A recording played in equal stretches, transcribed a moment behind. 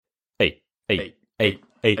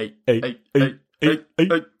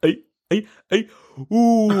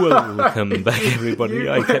Ooh, welcome back, everybody.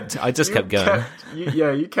 I just kept going.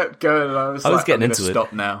 You kept going, and I was getting into it.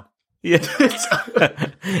 Stop now. Yeah,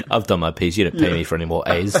 I've done my piece. You don't pay me for any more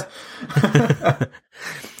A's.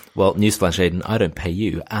 Well, newsflash, Aidan, I don't pay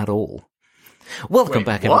you at all. Welcome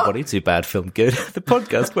back, everybody, to Bad Film Good, the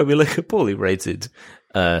podcast where we look at poorly rated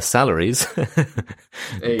salaries,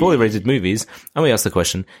 poorly rated movies, and we ask the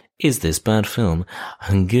question, is this bad film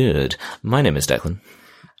good? My name is Declan.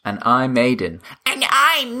 And I'm Aidan. And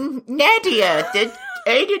I'm Nadia,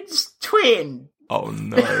 Aidan's twin. Oh,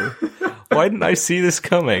 no. Why didn't I see this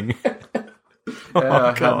coming?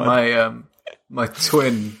 I had my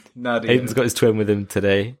twin, Nadia. Aidan's got his twin with him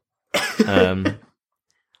today.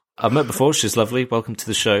 I've met before. She's lovely. Welcome to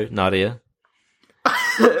the show, Nadia.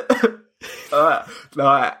 At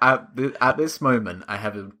this moment, I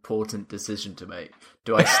have an important decision to make.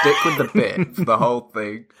 Do I stick with the bit for the whole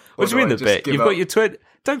thing? What do you mean the bit? You've got your twin.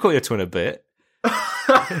 Don't call your twin a bit.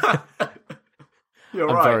 You're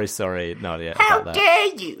I'm right. very sorry, Nadia. How about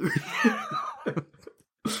that. dare you?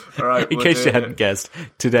 All right, In case you hadn't guessed,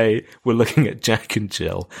 today we're looking at Jack and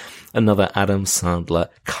Jill, another Adam Sandler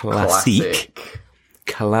classic.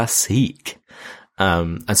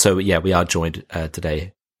 And so, yeah, we are joined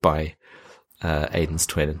today by Aidan's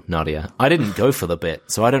twin, Nadia. I didn't go for the bit,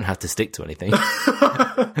 so I don't have to stick to anything.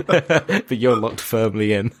 But you're locked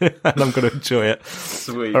firmly in, and I'm going to enjoy it.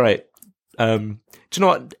 Sweet. All right. Do you know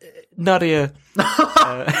what, Nadia?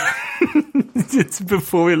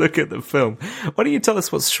 Before we look at the film, why don't you tell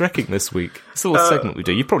us what's Shrekking this week? It's a little segment we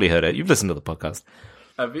do. You've probably heard it. You've listened to the podcast.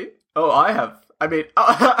 Have you? Oh, I have. I mean,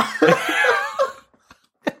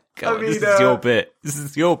 This is your bit. This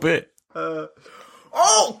is your bit.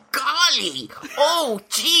 Oh, golly. Oh,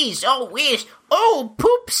 jeez. Oh, whiz. Oh,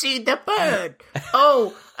 Poopsie the bird.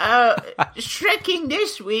 Oh, Shrekking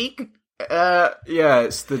this week. yeah,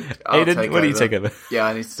 it's the... Aidan, why don't you take over? Yeah,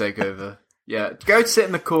 I need to take over. Yeah, go sit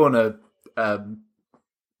in the corner.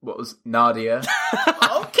 What was Nadia?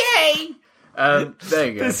 Okay. There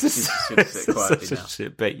you go. This is sit quietly such now. a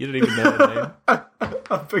shit bit. You don't even know her name.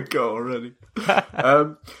 I forgot already.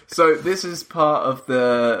 So this is part of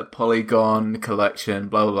the Polygon collection.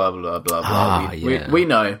 Blah blah blah blah blah. We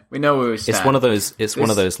know where we stand. It's one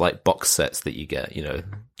of those like box sets that you get. You know.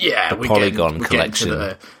 Yeah, the Polygon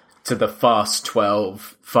collection. To the Fast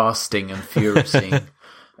 12, Fasting and Furiousing.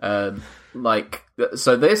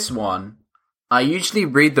 So this one, I usually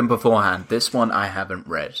read them beforehand. This one I haven't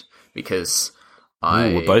read because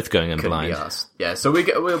we're both going in couldn't blind. be asked. Yeah, so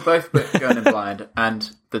we're both going in blind, and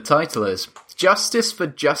the title is Justice for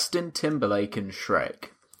Justin Timberlake and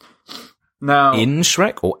Shrek. Now, In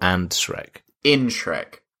Shrek or and Shrek? in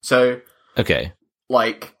Shrek. So, Okay.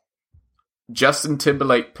 like, Justin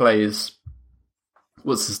Timberlake plays,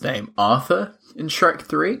 what's his name, Arthur in Shrek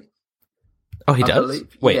 3? Oh, he I does?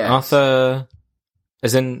 believe, Wait, yes. Arthur...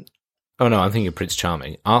 As in... Oh, no, I'm thinking of Prince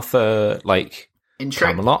Charming. Arthur, like... In Shrek,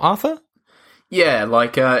 Camelot Arthur? yeah,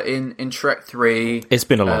 like in Shrek 3. It's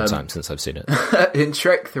been a long time since I've seen it. In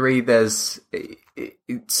Shrek 3,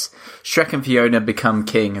 it's Shrek and Fiona become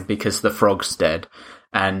king because the frog's dead,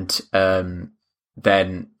 and then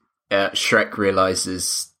Shrek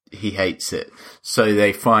realizes he hates it, so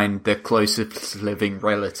they find the closest living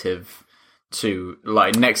relative to,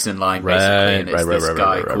 like, next in line, basically, and it's this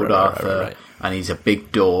guy called Arthur, and he's a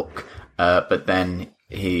big dork, but then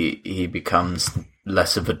he becomes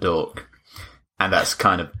less of a dork. And that's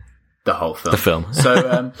kind of the whole film. The film.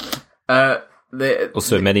 So,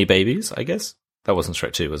 Also, Many Babies, I guess? That wasn't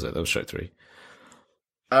Shrek 2, was it? That was Shrek 3.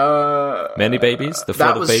 Many Babies? The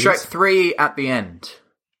Flood that was of Babies? Shrek 3 at the end.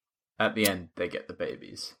 At the end, they get the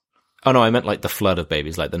babies. Oh, no, I meant like the Flood of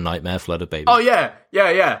Babies, like the Nightmare Flood of Babies. Oh, yeah.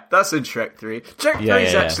 That's in Shrek 3. Shrek 3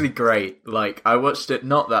 is yeah. actually great. Like, I watched it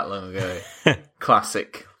not that long ago.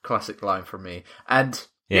 Classic line from me. And,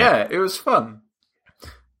 yeah, it was fun.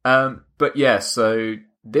 But yeah, so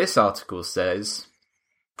this article says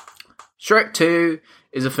Shrek 2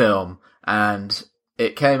 is a film, and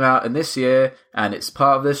it came out in this year, and it's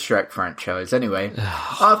part of the Shrek franchise. Anyway,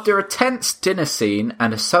 after a tense dinner scene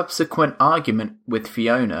and a subsequent argument with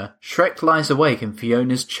Fiona, Shrek lies awake in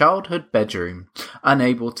Fiona's childhood bedroom,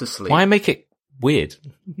 unable to sleep. Why make it weird?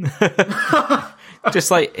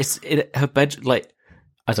 Just like, her bed, like,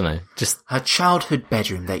 I don't know, just... Her childhood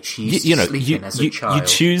bedroom that she used to sleep in as a child.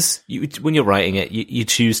 When you're writing it, you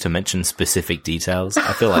choose to mention specific details.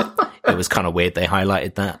 I feel like it was kind of weird they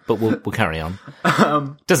highlighted that, but we'll carry on.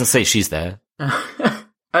 Doesn't say she's there.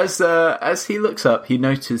 As he looks up, he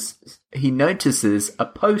notices a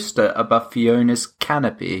poster above Fiona's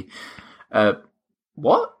canopy.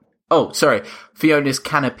 What? Fiona's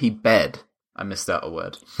canopy bed. I missed out a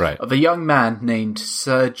word. Right. Of a young man named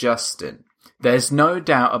Sir Justin. There's no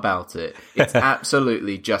doubt about it. It's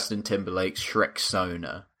absolutely Justin Timberlake's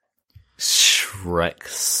Shrek-sona.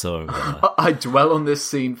 Shrek-sona. I dwell on this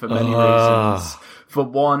scene for many reasons. For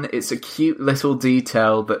one, it's a cute little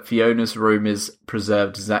detail that Fiona's room is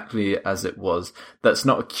preserved exactly as it was. That's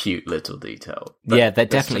not a cute little detail. Yeah, they're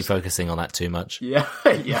definitely focusing on that too much. Yeah,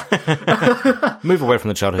 yeah. Move away from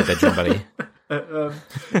the childhood bedroom, buddy.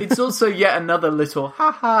 It's also yet another little,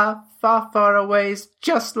 haha, far, far away is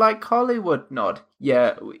just like Hollywood nod.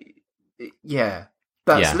 Yeah,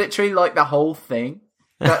 That's literally like the whole thing.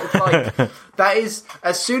 That is,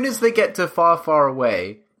 as soon as they get to far, far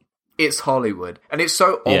away, it's Hollywood. And it's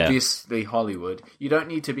so obviously Hollywood. You don't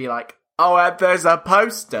need to be like, oh, and there's a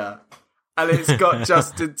poster. And it's got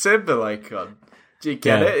Justin Timberlake on. Do you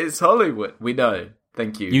get it? It's Hollywood. We know.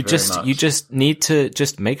 Thank you very much. You just need to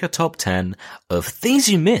just make a top 10 of things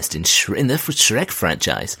you missed in the Shrek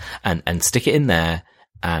franchise and stick it in there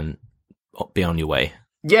and be on your way.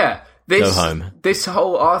 Yeah. Go home. This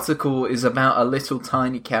whole article is about a little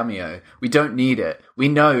tiny cameo. We don't need it. We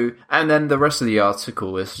know. And then the rest of the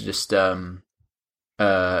article is just, oh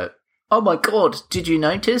my god, did you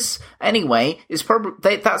notice? Anyway,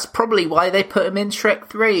 that's probably why they put him in Shrek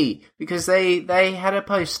 3, because they had a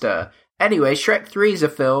poster. Anyway, Shrek 3 is a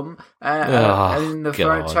film, in the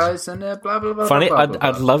franchise, and blah, blah, blah, Funny, blah, blah, blah.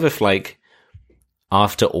 I'd love if, like,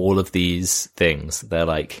 after all of these things, they're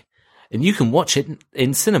like, and you can watch it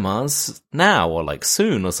in cinemas now or like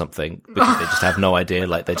soon or something, because they just have no idea.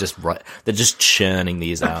 Like they're just churning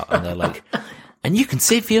these out, and they're like, and you can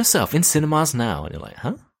see it for yourself in cinemas now. And you're like,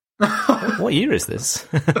 huh? What year is this?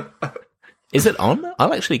 Is it on?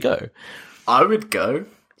 I'll actually go. I would go.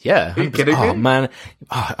 Yeah. Are you kidding me? Oh man,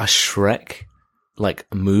 a Shrek like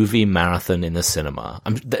movie marathon in the cinema.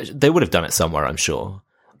 They would have done it somewhere, I'm sure.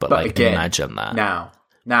 But like, again, imagine that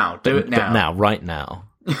now, do it now. Right now.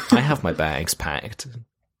 I have my bags packed.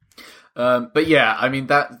 But yeah, I mean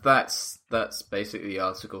that's basically the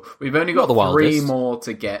article. We've only got three more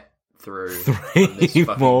to get through. Three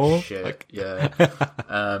more? Shit. Yeah.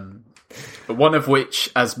 But one of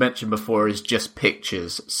which, as mentioned before, is just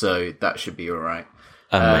pictures, so that should be alright.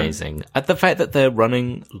 Amazing. At the fact that they're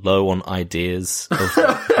running low on ideas of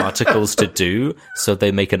articles to do, so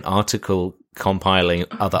they make an article compiling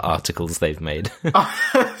other articles they've made.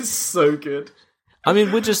 So good. I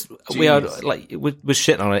mean, we are like, we're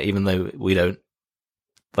shitting on it, even though we don't,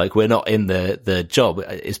 like, we're not in the job.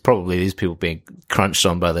 It's probably these people being crunched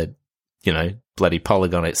on by the, bloody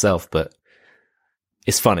Polygon itself, but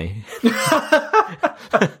it's funny.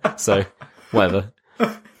 So, whatever.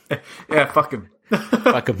 Yeah, fuck him.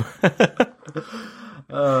 Fuck him.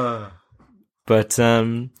 But,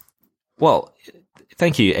 well,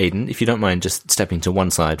 thank you, Aidan. If you don't mind just stepping to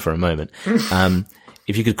one side for a moment.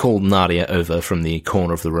 If you could call Nadia over from the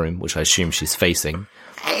corner of the room, which I assume she's facing.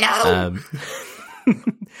 Hello.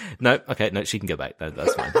 No, she can go back.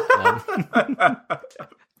 That's fine.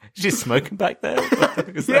 She's smoking back there?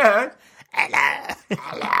 Yeah.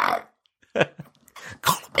 Hello.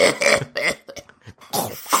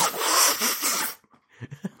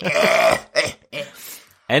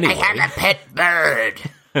 Anyway. I have a pet bird.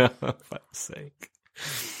 For fuck's sake.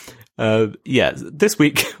 This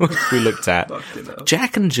week we looked at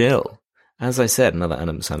Jack and Jill. As I said, another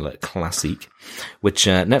Adam Sandler classic, which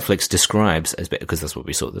Netflix describes as, because that's what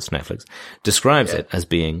we saw this Netflix, describes it as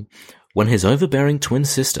being when his overbearing twin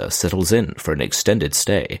sister settles in for an extended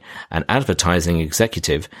stay, an advertising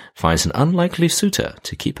executive finds an unlikely suitor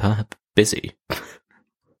to keep her busy.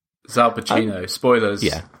 It's Al Pacino. Spoilers.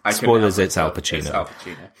 Yeah, spoilers, it's Al Pacino. It's Al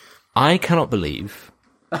Pacino. I cannot believe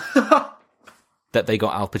that they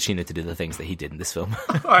got Al Pacino to do the things that he did in this film.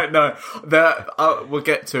 I know. We'll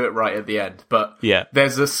get to it right at the end, but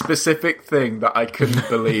there's a specific thing that I couldn't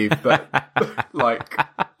believe that, like,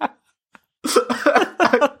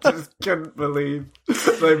 I just couldn't believe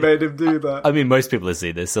they made him do that. I mean, most people have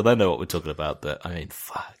seen this, so they know what we're talking about, but I mean,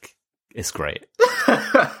 fuck. It's great.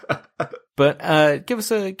 But give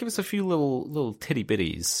us a few little titty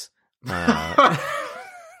bitties. I'm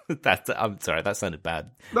sorry, that sounded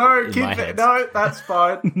bad. No, keep it. No, that's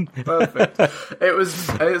fine. Perfect. It was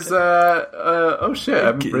oh shit, I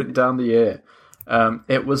haven't written down the year.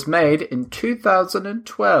 It was made in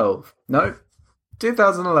 2012. No,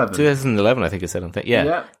 2011. 2011, I think it said on thing.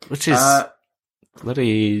 Yeah. Which is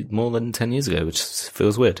bloody more than 10 years ago, which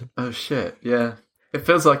feels weird. Oh shit, yeah. It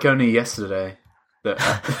feels like only yesterday that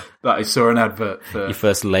I saw an advert for you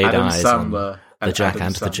first laid Adam eyes Sandler on the Jack Adam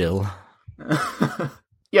and Sandler. the Jill.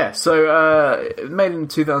 Yeah, so made in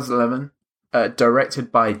 2011.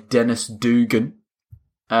 directed by Dennis Dugan.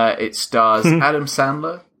 It stars Adam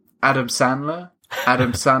Sandler,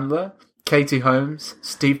 Katie Holmes,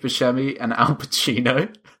 Steve Buscemi, and Al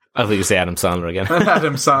Pacino. I think you say Adam Sandler again.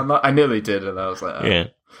 Adam Sandler. I nearly did, and I was like, oh. Yeah.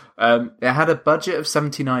 It had a budget of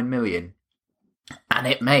 $79 million, and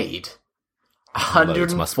it made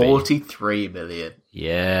 $143 million.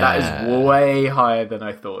 Yeah. That is way higher than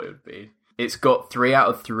I thought it would be. It's got 3 out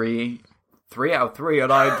of 3. 3 out of 3 on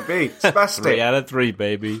IMDb. Smashed it. 3 out of 3,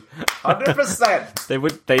 baby.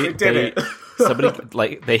 100%. They did it. Somebody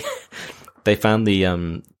they found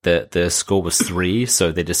the score was 3,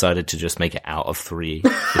 so they decided to just make it out of 3.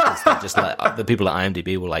 Because they just the people at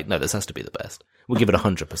IMDb were like, no, this has to be the best. We'll give it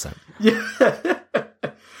 100%. Yeah.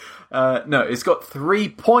 No, it's got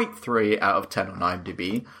 3.3 out of 10 on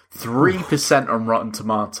IMDb, 3% on Rotten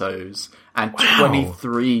Tomatoes, and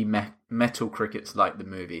 23 Metal Crickets like the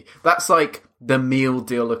movie. That's like the meal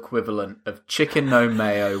deal equivalent of chicken no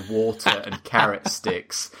mayo, water, and carrot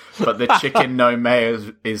sticks. But the chicken no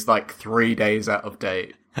mayo is like 3 days out of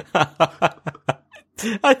date.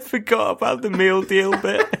 I forgot about the meal deal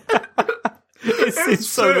bit. It's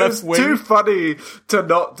so left wing. Too funny to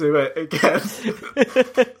not do it again.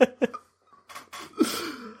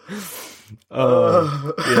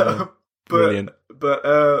 Yeah. Brilliant. But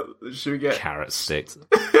should we get carrot sticks?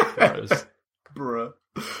 Bruh.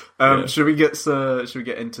 Should we get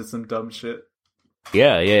into some dumb shit?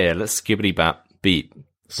 Yeah. Let's skibbity bap beat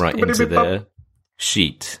right into the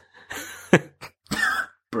sheet.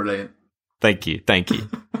 Brilliant. Thank you.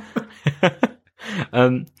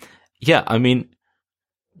 Yeah, I mean,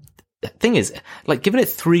 the thing is, like, giving it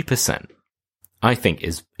 3%, I think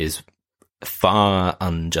is far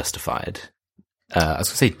unjustified. I was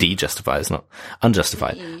going to say de-justified, it's not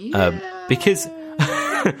unjustified. Because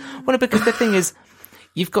the thing is,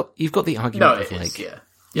 you've got the argument of like,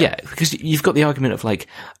 yeah, because you've got the argument of like,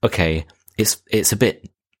 okay, it's a bit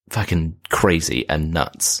fucking crazy and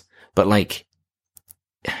nuts, but like,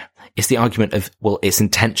 it's the argument of, well, it's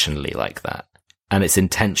intentionally like that. And it's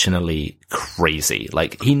intentionally crazy.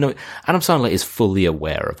 Like, Adam Sandler is fully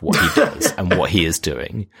aware of what he does and what he is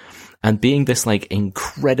doing. And being this, like,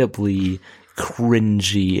 incredibly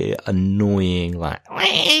cringy, annoying, like,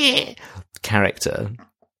 character,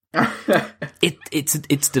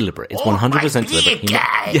 it's deliberate. It's 100%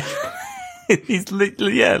 deliberate. He's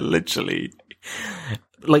literally.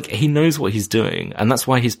 Like, he knows what he's doing. And that's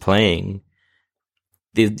why he's playing.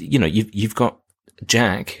 You've got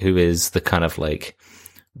Jack, who is the kind of like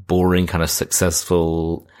boring, kind of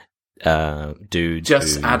successful dude.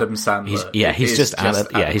 Just Adam Sandler. He's just Adam.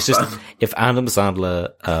 Yeah, he's just if Adam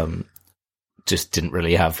Sandler just didn't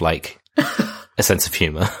really have like a sense of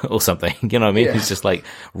humor or something. You know what I mean? Yeah. He's just like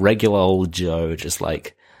regular old Joe, just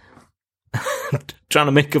like trying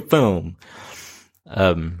to make a film,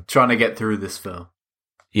 trying to get through this film.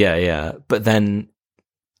 Yeah. But then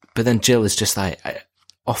Jill is just like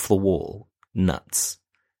off the wall. Nuts.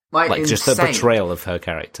 Like just the betrayal of her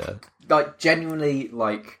character. Like genuinely,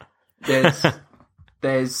 like there's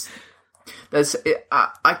I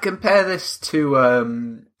compare this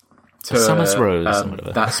to Summer's Rose.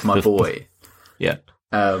 That's My Boy. Yeah.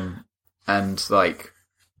 And like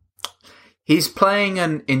he's playing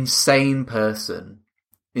an insane person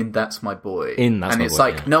in That's My Boy.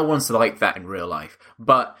 No one's like that in real life,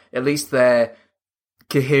 but at least they're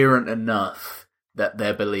coherent enough that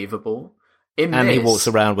they're believable. He walks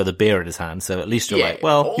around with a beer in his hand, so at least you're like,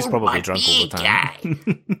 well, he's probably drunk all the time.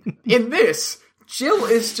 In this, Jill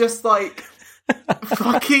is just like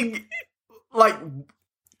fucking like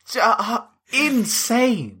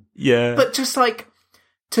insane. Yeah. But just like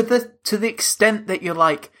to the extent that you're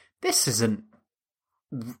like, this isn't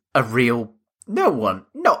a real no one,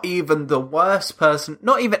 not even the worst person,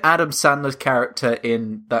 not even Adam Sandler's character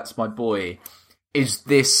in That's My Boy is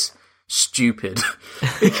this stupid.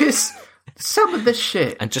 Because some of the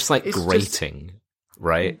shit and just like grating,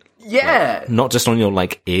 right? Yeah, like, not just on your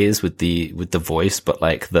like ears with the voice, but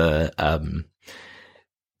like the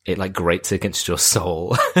it like grates against your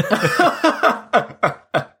soul.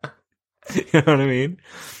 You know what I mean?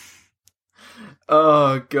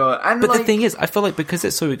 Oh god! But the thing is, I feel like because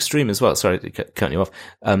it's so extreme as well. Sorry to cut you off.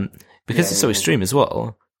 Because it's so extreme as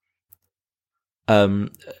well.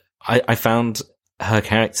 I found her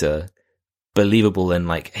character believable in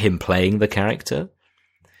like him playing the character,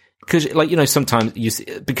 because like sometimes you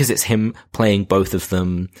see, because it's him playing both of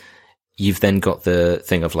them, you've then got the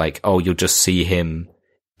thing of like, oh, you'll just see him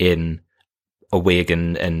in a wig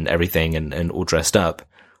and everything and all dressed up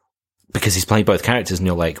because he's playing both characters, and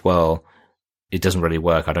you're like, well, it doesn't really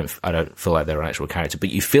work. I don't feel like they're an actual character, but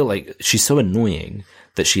you feel like she's so annoying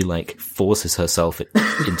that she like forces herself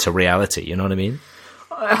into reality. You know what I mean?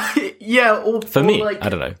 Yeah. For me, like, I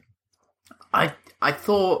don't know. I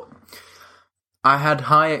thought I had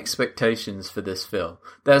high expectations for this film.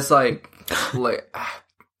 There's like,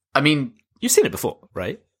 I mean, you've seen it before,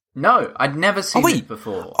 right? No, I'd never seen it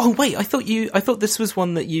before. Oh wait, I thought this was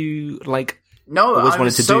one that you like. No, always I wanted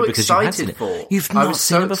was to so do because you had seen excited it. You've not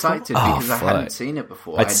seen it before? Excited because I hadn't seen it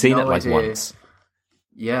before. I'd seen it like once.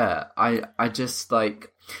 Yeah, I just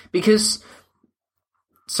like because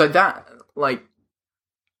so that like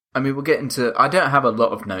I mean we'll get into I don't have a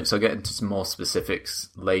lot of notes. I'll get into some more specifics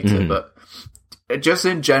later, but just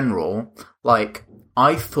in general, like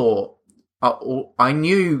I thought I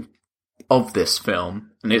knew of this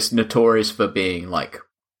film and it's notorious for being like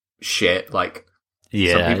shit, like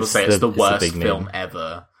some people say it's the worst film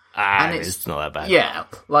ever. And it's not that bad. Yeah,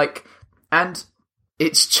 like, and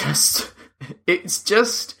it's just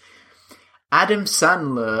Adam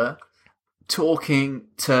Sandler talking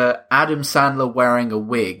to Adam Sandler wearing a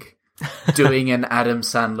wig, doing an Adam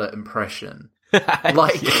Sandler impression.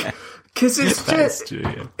 Like, because it's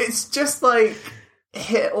just like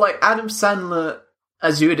Adam Sandler,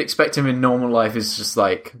 as you would expect him in normal life, is just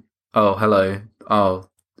like, oh, hello. Oh,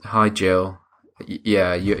 hi, Jill.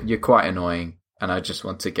 Yeah, you're quite annoying, and I just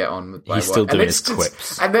want to get on with my work. He's still doing his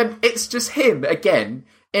quips. And then it's just him, again,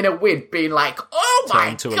 in a wig, being like, oh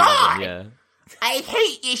my God! 11, yeah. I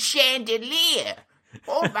hate your chandelier.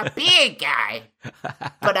 Oh, my beard guy.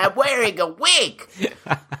 But I'm wearing a wig.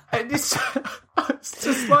 And it's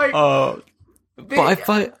just like...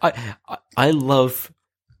 But I love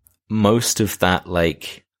most of that,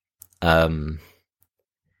 like...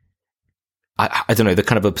 I don't know, the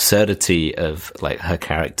kind of absurdity of like her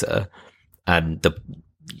character and the,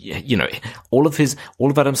 you know, all of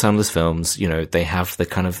Adam Sandler's films, you know, they have the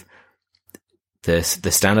kind of the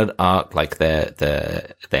standard arc, like they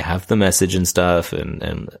have the message and stuff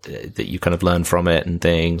and that you kind of learn from it and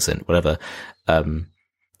things and whatever.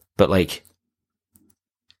 But like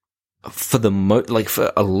for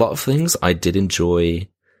for a lot of things, I did enjoy,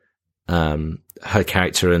 her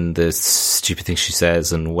character and the stupid things she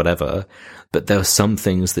says and whatever. But there were some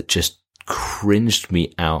things that just cringed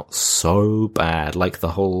me out so bad, like the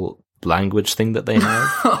whole language thing that they have.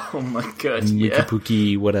 Oh my God, yeah.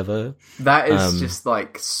 Pookie, whatever. That is just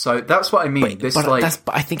like so. That's what I mean. But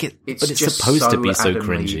I think it's supposed to be so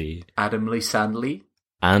cringy. Adam Lee Sandler.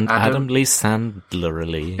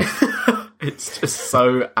 It's just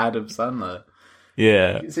so Adam Sandler.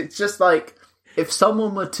 Yeah. It's just like if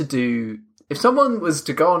someone was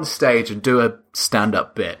to go on stage and do a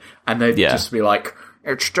stand-up bit, and they'd just be like,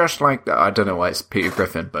 it's just like that. I don't know why it's Peter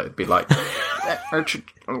Griffin, but it'd be like,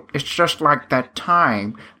 it's just like that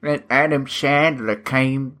time that Adam Sandler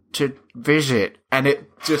came to visit, and it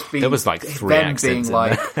just be there was like 3 accents being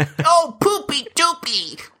like, oh, poopy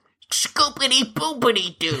doopy, scoopity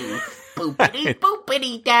boopity doo, boopity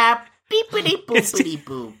boopity da, beepity boopity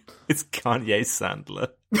boop. It's Kanye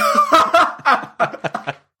Sandler.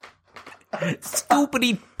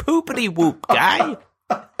 Scoopity poopity whoop guy.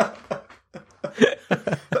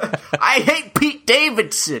 I hate Pete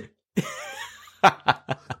Davidson. I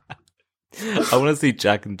want to see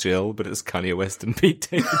Jack and Jill, but it's Kanye West and Pete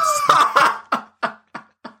Davidson.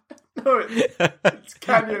 No, it's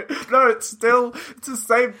Kanye. No, it's the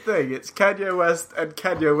same thing. It's Kanye West and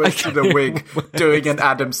Kanye West in a wig doing an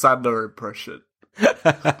Adam Sandler impression.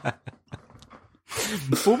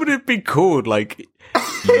 What would it be called? Like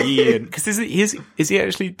Yee? Because is he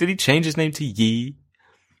actually? Did he change his name to Yee?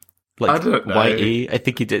 Like I don't know. Y-E? I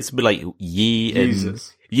think he did. It's like Yee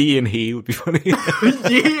Jesus. and Yee and he would be funny.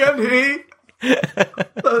 Yee and he.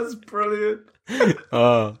 That's brilliant.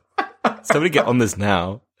 Oh, somebody get on this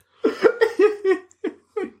now.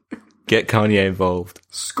 Get Kanye involved.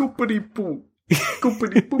 Scoopity poop.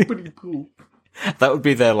 Scoopity poopity poop. That would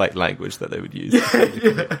be their like language that they would use.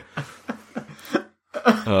 Yeah.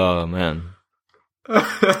 Oh man.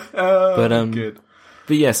 But good.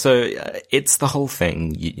 But yeah, so it's the whole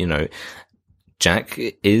thing. You know, Jack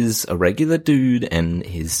is a regular dude, and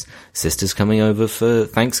his sister's coming over for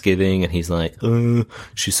Thanksgiving, and he's like,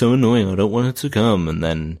 she's so annoying, I don't want her to come. And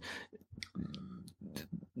then,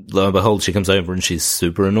 lo and behold, she comes over, and she's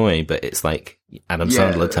super annoying, but it's like Adam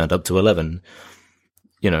Sandler turned up to 11,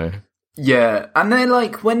 you know. Yeah, and then,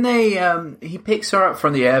 like, when he picks her up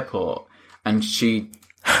from the airport, and she,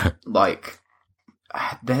 like,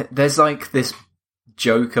 there's, like, this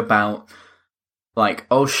joke about, like,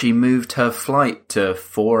 oh, she moved her flight to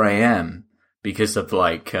 4 a.m. because of,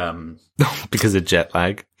 like, because of jet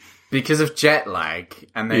lag. because of jet lag,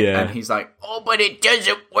 and he's like, oh, but it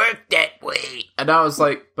doesn't work that way. And I was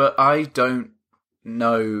like, but I don't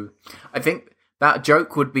know. I think that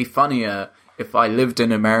joke would be funnier if I lived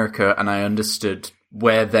in America and I understood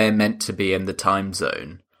where they're meant to be in the time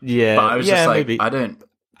zone. Yeah, but I was just like, maybe. I don't.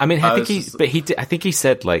 I mean, I think he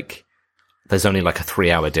said like there's only like a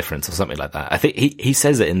 3-hour difference or something like that. I think he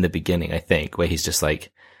says it in the beginning. I think where he's just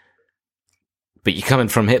like, but you're coming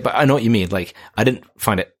from here. But I know what you mean. Like, I didn't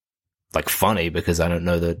find it like funny because I don't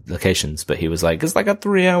know the locations. But he was like, it's like a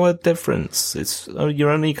 3-hour difference. You're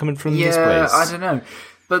only coming from this place. I don't know.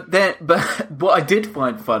 But what I did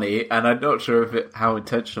find funny, and I'm not sure how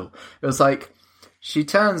intentional, it was like she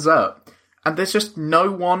turns up and there's just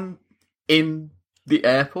no one in the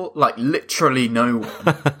airport, like literally no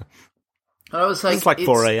one. I was like, it's like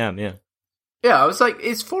 4 a.m. Yeah, I was like,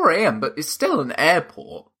 it's 4 a.m., but it's still an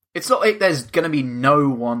airport. It's not like there's going to be no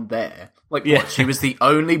one there. Like, what? She was the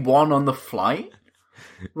only one on the flight?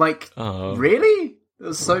 Like, really? It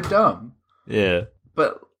was so dumb. Yeah,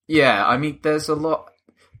 but yeah, I mean, there's a lot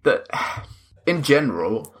that, in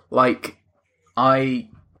general, like,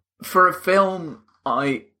 for a film,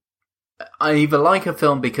 I either like a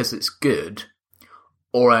film because it's good,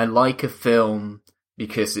 or I like a film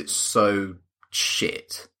because it's so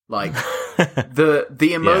shit. Like, the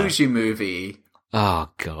Emoji Movie, oh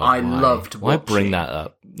god, I loved watching. Why bring that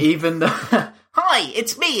up? Even though... Hi,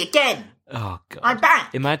 it's me again. Oh god. I'm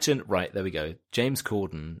back. Imagine, right, there we go. James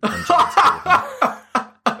Corden and James Corden.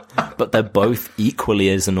 But they're both equally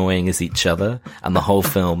as annoying as each other, and the whole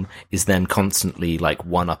film is then constantly like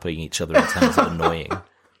one-upping each other in terms of annoying.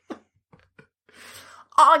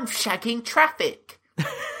 I'm shagging traffic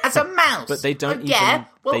as a mouse. But they don't yeah,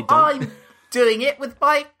 well, I'm doing it with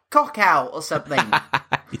my cock out or something.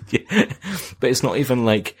 Yeah. But it's not even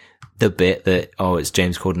like the bit that, it's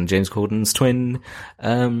James Corden's twin,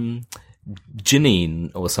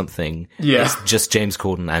 Janine or something. Yeah. It's just James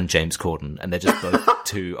Corden and James Corden, and they're just both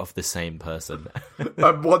two of the same person.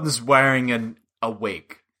 One's wearing a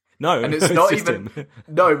wig. No, and it's not even him.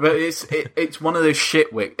 No, but it's one of those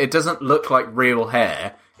shit wigs. It doesn't look like real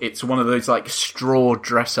hair. It's one of those like straw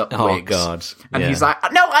dress up wigs. Oh god! And he's like,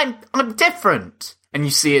 "No, I'm different." And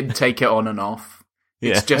you see him take it on and off.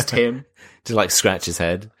 It's just him. To like scratch his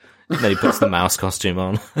head. And then he puts the mouse costume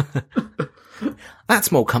on.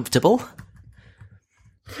 That's more comfortable.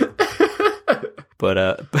 But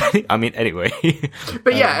I mean, anyway.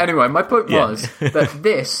 But yeah, anyway, my point was that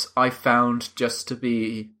this I found just to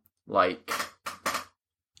be like,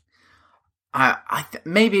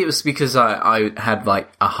 maybe it was because I had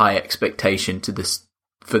like a high expectation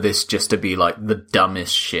for this just to be like the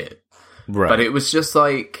dumbest shit. Right. But it was just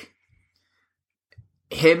like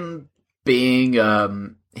him being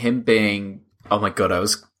oh my god,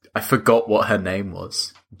 I forgot what her name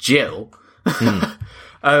was. Jill.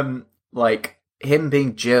 Like him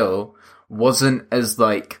being Jill wasn't as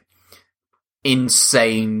like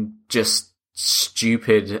insane, just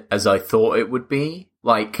stupid as I thought it would be.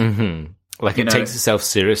 Like, like it takes itself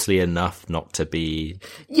seriously enough not to be.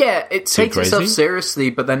 Yeah, it takes crazy. Itself seriously,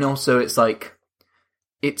 but then also it's like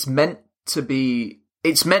it's meant to be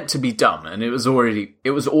dumb, and it was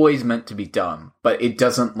always meant to be dumb, but it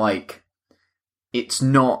doesn't like. It's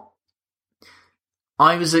not.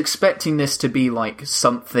 I was expecting this to be like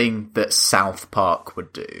something that South Park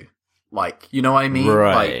would do, like, you know what I mean?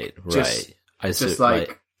 Right, like, just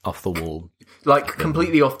like off the wall, like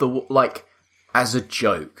completely off the wall, like as a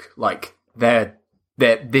joke. Like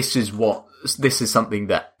this is something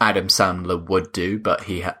that Adam Sandler would do, but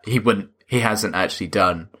he hasn't actually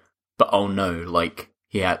done. But oh no, like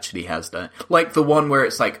he actually has done, like the one where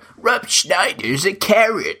it's like Rob Schneider's a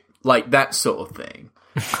carrot, like that sort of thing.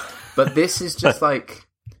 But this is just like,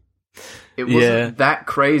 it wasn't that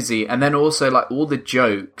crazy. And then also like all the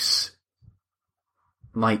jokes,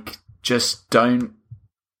 like just don't.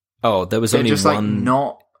 Oh, there was only just one. Like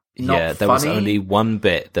not there funny. Was only one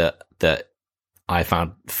bit that I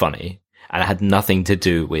found funny, and it had nothing to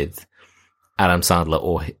do with Adam Sandler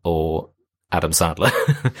or Adam Sandler.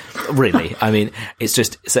 Really, I mean, it's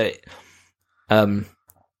just so. I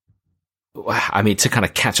mean, to kind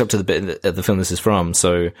of catch up to the bit of the film this is from,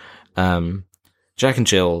 so Jack and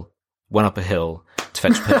Jill went up a hill to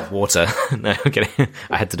fetch a pit of water. No, I'm kidding.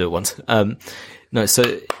 I had to do it once. No,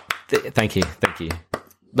 so thank you.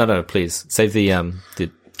 No, please save the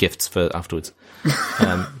gifts for afterwards.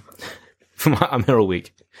 I'm here all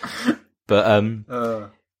week, but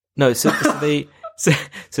no.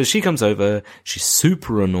 So she comes over. She's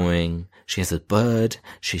super annoying. She has a bird.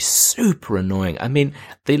 She's super annoying. I mean,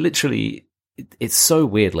 they literally it's so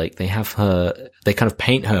weird. Like they kind of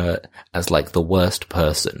paint her as like the worst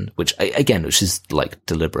person, which is like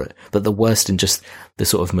deliberate, but the worst in just the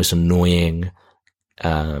sort of most annoying,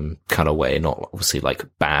 kind of way, not obviously like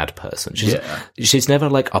bad person. She's never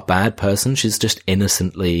like a bad person. She's just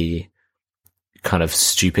innocently kind of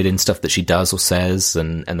stupid in stuff that she does or says,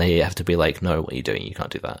 and they have to be like, no, what are you doing? You can't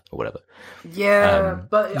do that or whatever. Yeah,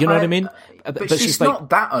 but you know what I mean? But she's not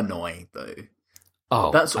that annoying though. Oh,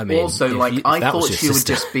 that's also like I thought she would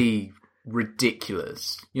just be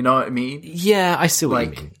ridiculous. You know what I mean? Yeah, I see what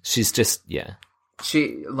you mean. She's just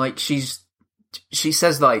She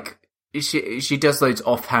says like she does loads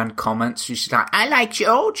offhand comments. She's like, I like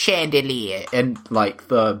your old chandelier, and like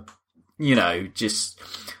just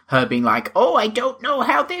her being like, oh, I don't know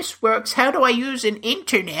how this works. How do I use an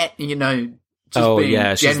internet? She's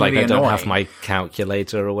like, I don't annoying. have my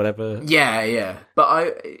calculator or whatever. Yeah.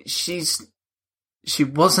 But she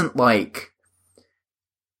wasn't like,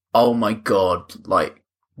 oh my god, like,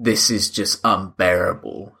 this is just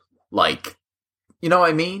unbearable. Like, you know what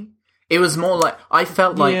I mean? It was more like, I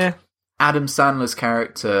felt like Adam Sandler's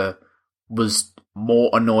character was more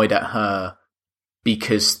annoyed at her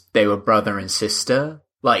because they were brother and sister.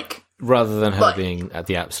 Like, rather than her being at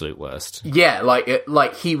the absolute worst. Yeah,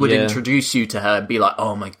 like he would introduce you to her and be like,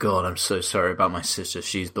 oh my god, I'm so sorry about my sister,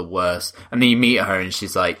 she's the worst. And then you meet her and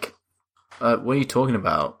she's like, what are you talking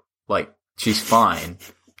about? Like, she's fine.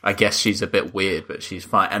 I guess she's a bit weird, but she's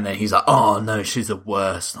fine. And then he's like, oh no, she's the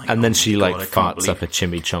worst. Like, and then she farts up a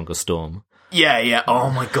chimichanga storm. Yeah.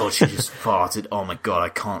 Oh my god, she just farted. Oh my god, I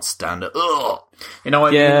can't stand it. Ugh. You know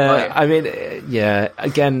what I mean?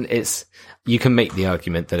 Again, you can make the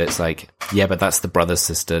argument that it's like, yeah, but that's the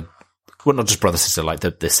brother-sister, well, not just brother-sister, like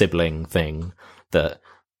the sibling thing that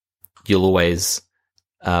you'll always,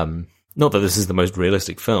 not that this is the most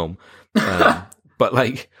realistic film, but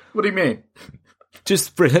like... What do you mean?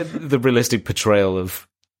 Just the realistic portrayal of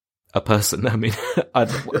a person. I mean,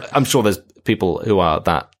 I'm sure there's people who are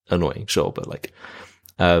that annoying, sure, but like,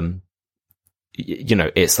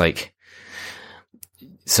 it's like,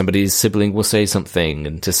 somebody's sibling will say something,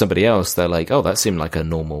 and to somebody else, they're like, oh, that seemed like a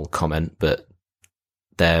normal comment, but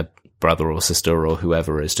their brother or sister or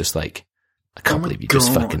whoever is just like, I can't believe you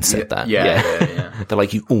just fucking said that. Yeah. They're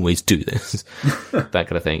like, you always do this. That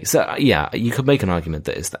kind of thing. So, yeah, you could make an argument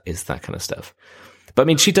that is that kind of stuff. But I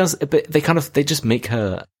mean, she does, but they just make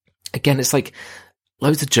her, again, it's like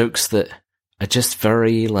loads of jokes that are just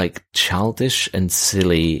very like childish and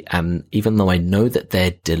silly, and even though I know that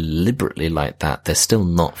they're deliberately like that, they're still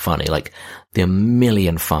not funny. Like there are a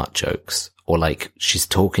million fart jokes, or like she's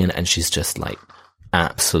talking and she's just like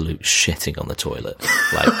absolute shitting on the toilet,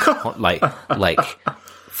 like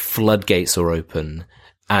floodgates are open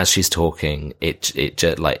as she's talking. It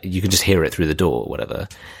just like you can just hear it through the door or whatever.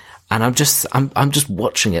 And I'm just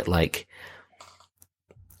watching it like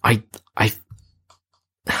I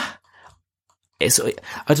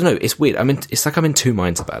don't know. It's weird. It's like I'm in two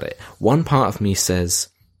minds about it. One part of me says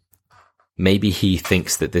maybe he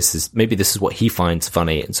thinks that this is what he finds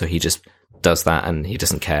funny, and so he just does that, and he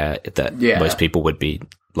doesn't care that most people would be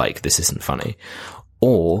like, this isn't funny.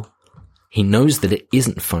 Or he knows that it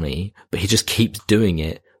isn't funny, but he just keeps doing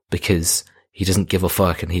it because he doesn't give a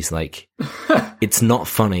fuck, and he's like, it's not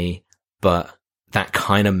funny, but that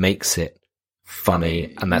kind of makes it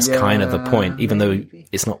funny, and that's kind of the point, even though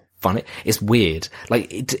it's not funny. It's weird.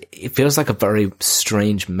 Like it feels like a very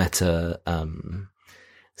strange meta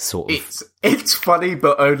sort of. It's funny,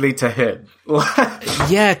 but only to him.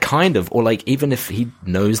 Yeah, kind of. Or like, even if he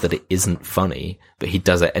knows that it isn't funny, but he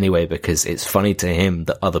does it anyway because it's funny to him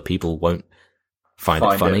that other people won't find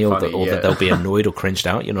it funny, or that they'll be annoyed or cringed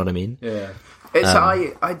out. You know what I mean? Yeah.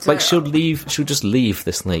 It's like she'll just leave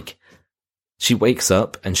this like. She wakes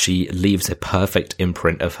up and she leaves a perfect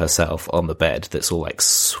imprint of herself on the bed that's all like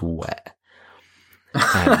sweat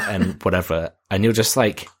and whatever. And you're just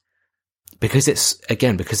like, because it's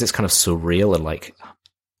kind of surreal and like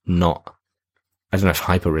not, I don't know if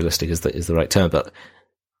hyper realistic is the right term, but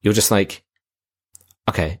you're just like,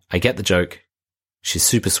 okay, I get the joke. She's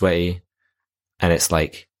super sweaty, and it's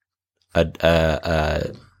like not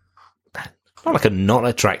like a not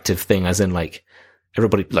attractive thing, as in like,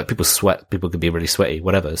 everybody, like, people sweat, people can be really sweaty,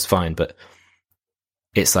 whatever, it's fine, but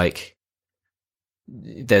it's like,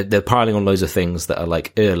 they're piling on loads of things that are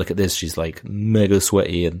like, look at this, she's like mega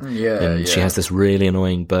sweaty, and she has this really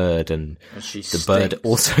annoying bird, and the bird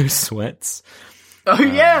also sweats. Oh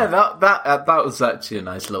yeah, that was actually a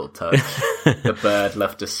nice little touch. The bird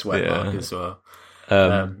left a sweat mark as well.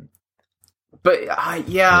 But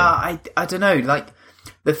I don't know, like,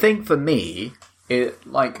 the thing for me, it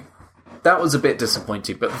like, that was a bit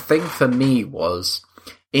disappointing. But the thing for me was,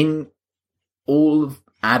 in all of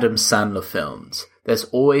Adam Sandler films, there's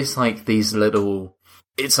always like these little.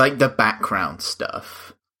 It's like the background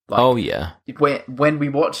stuff. Like, oh yeah. When we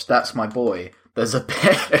watched That's My Boy, there's a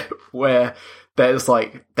bit where there's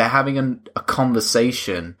like they're having a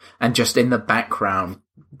conversation, and just in the background,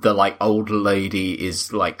 the like old lady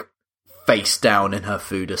is like face down in her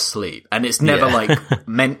food asleep, and it's never like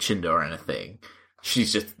mentioned or anything.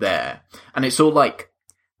 She's just there, and it's all like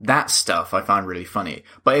that stuff I find really funny.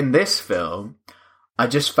 But in this film, I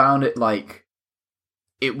just found it like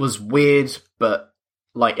it was weird, but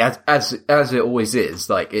like as it always is,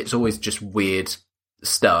 like it's always just weird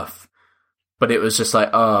stuff. But it was just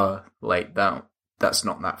like, oh, like that's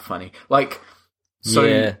not that funny. Like, so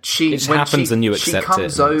it happens and you accept it. She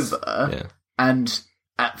comes over, and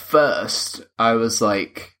at first I was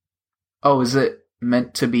like, oh, is it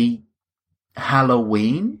meant to be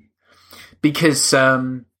Halloween? Because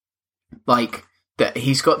like that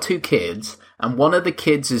he's got 2 kids, and one of the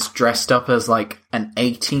kids is dressed up as like an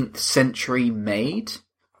 18th century maid,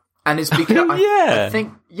 and it's because I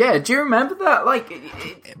think do you remember that? Like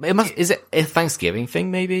is it a Thanksgiving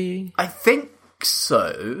thing? Maybe I think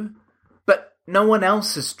so, but no one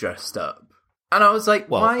else is dressed up, and I was like,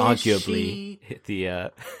 why arguably is she...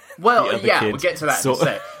 the well, the other yeah, kid we'll get to that in a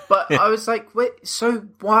sec. But I was like, wait, so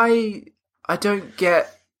why? I don't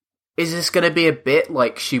get. Is this going to be a bit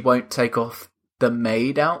like she won't take off the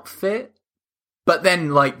maid outfit? But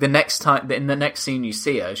then, like, the next time, in the next scene you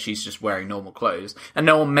see her, she's just wearing normal clothes. And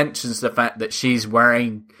no one mentions the fact that she's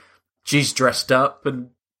dressed up and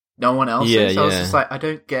no one else is. So I was just like, I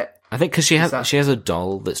don't get... I think because she has a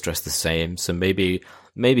doll that's dressed the same, so maybe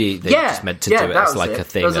they just meant to do it as like a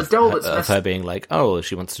thing of her being like, oh,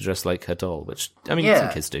 she wants to dress like her doll, which, I mean, some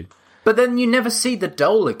kids do. But then you never see the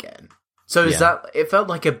doll again. So is that... It felt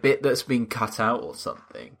like a bit that's been cut out or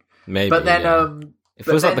something. Maybe, but then, if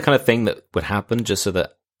it was like the kind of thing that would happen just so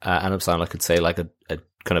that Adam Sandler could say like a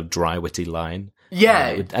kind of dry, witty line.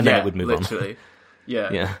 Yeah. And then it would move literally. on.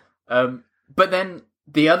 Yeah. But then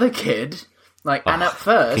the other kid, like, and at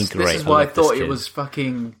first, this is why I thought it was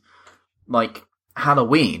fucking, like,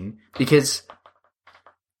 Halloween, because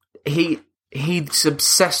he's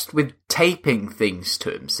obsessed with taping things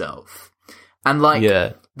to himself. And, like,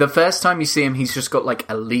 the first time you see him, he's just got, like,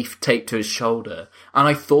 a leaf taped to his shoulder. And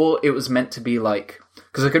I thought it was meant to be, like...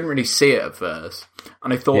 Because I couldn't really see it at first.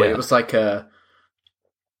 And I thought it was, like a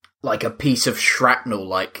piece of shrapnel,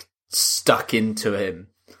 like, stuck into him.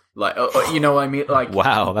 Like, you know what I mean? Like,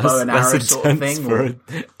 wow, bow and arrow sort of thing. For an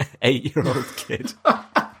 8-year-old kid.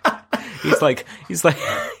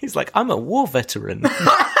 He's like, I'm a war veteran.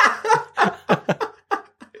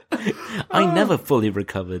 I never fully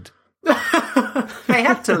recovered. They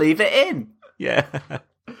had to leave it in. Yeah.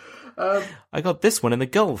 I got this one in the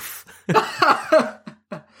Gulf.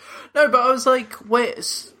 No, but I was like, wait,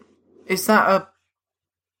 is that a,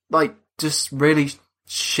 like, just really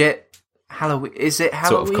shit Halloween? Is it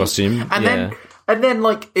Halloween? Sort of costume, And then,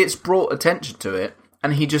 like, it's brought attention to it,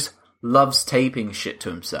 and he just loves taping shit to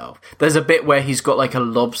himself. There's a bit where he's got, like, a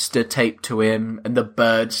lobster taped to him, and the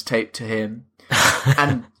birds taped to him.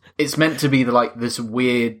 And it's meant to be, like, this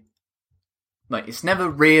weird... Like, it's never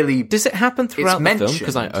really... Does it happen throughout the film?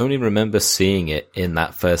 Because I only remember seeing it in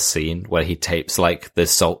that first scene where he tapes, like,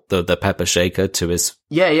 the pepper shaker to his...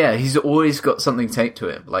 Yeah, he's always got something taped to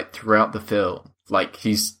him, like, throughout the film. Like,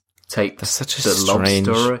 he's taped That's such a the strange...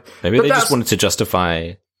 lobster. Maybe they just wanted to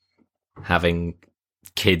justify having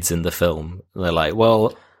kids in the film. They're like,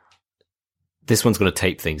 well, this one's going to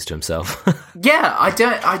tape things to himself. Yeah, I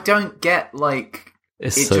don't get, like...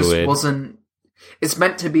 It's it so just weird. Wasn't... It's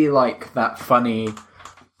meant to be, like, that funny,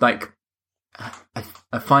 like,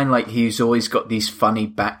 I find, like, he's always got these funny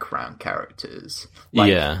background characters.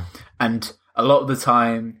 Like, yeah. And a lot of the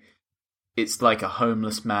time, it's like a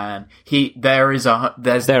homeless man. There's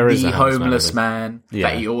the homeless man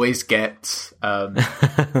that he always gets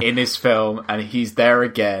in his film, and he's there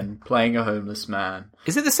again, playing a homeless man.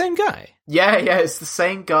 Is it the same guy? Yeah, it's the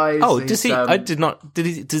same guy. Does he? I did not...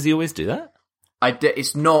 Does he always do that?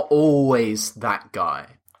 It's not always that guy.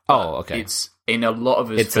 Oh, okay. It's in a lot of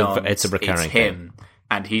his films. It's a recurring it's him, thing.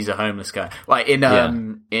 And he's a homeless guy. Like in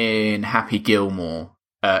Happy Gilmore,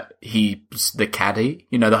 he's the caddy.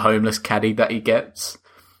 You know, the homeless caddy that he gets.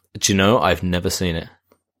 Do you know? I've never seen it.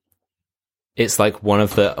 It's like one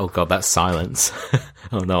of the... Oh god, that's silence.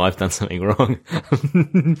 Oh no, I've done something wrong.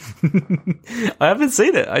 I haven't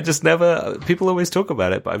seen it. I just never... People always talk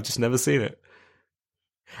about it, but I've just never seen it.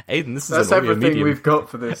 Aiden, that's everything medium. We've got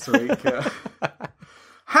for this week.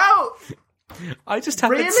 How? I just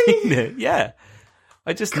haven't seen it. Yeah,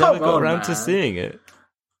 I just never got around to seeing it.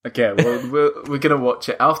 Okay, well, we're gonna watch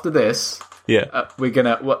it after this. Yeah, we're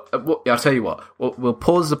gonna. I'll tell you what. We'll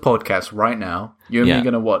pause the podcast right now. You and me are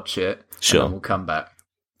gonna watch it. Sure. And then we'll come back.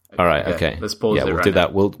 All right. Okay. Let's pause it. Yeah, we'll right do now.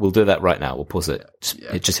 that. We'll do that right now. We'll pause it.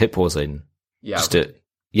 Just hit pause in. Yeah. Just do it.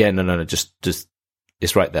 Yeah. No. Just.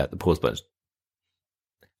 It's right there. The pause button.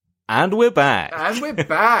 And we're back.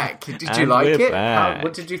 Did you like it?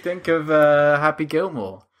 What did you think of Happy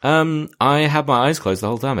Gilmore? I had my eyes closed the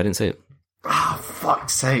whole time. I didn't see it. Oh,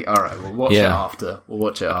 fuck's sake. All right, we'll watch it after.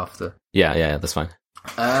 Yeah, that's fine.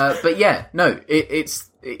 But yeah, no,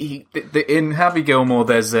 in Happy Gilmore,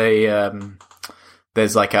 there's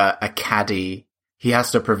like a caddy. He has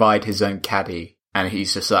to provide his own caddy, and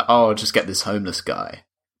he's just like, oh, I'll just get this homeless guy.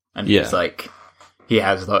 And he's like, he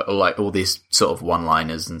has like all these sort of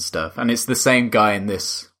one-liners and stuff. And it's the same guy in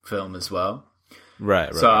this film as well.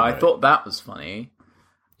 Right. So I thought that was funny.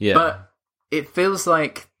 Yeah. But it feels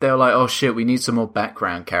like they're like, oh shit, we need some more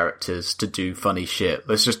background characters to do funny shit.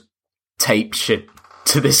 Let's just tape shit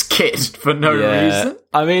to this kid for no reason.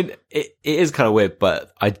 I mean, it is kind of weird,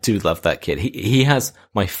 but I do love that kid. He has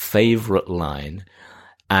my favorite line,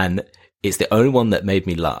 and it's the only one that made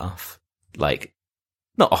me laugh. Like,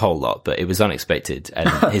 not a whole lot, but it was unexpected, and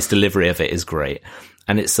his delivery of it is great.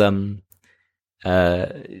 And it's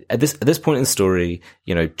at this point in the story,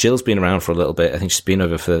 you know, Jill's been around for a little bit. I think she's been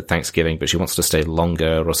over for Thanksgiving, but she wants to stay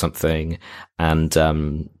longer or something.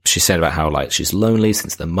 And she said about how like she's lonely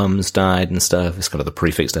since the mum's died and stuff. It's kind of the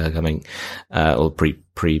prefix to her coming, or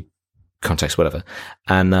pre context, whatever.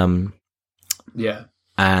 And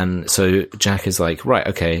and so Jack is like, right,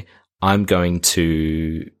 okay, I'm going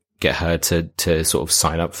to get her to sort of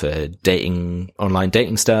sign up for online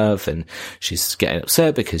dating stuff, and she's getting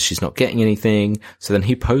upset because she's not getting anything. So then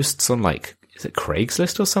he posts on like, is it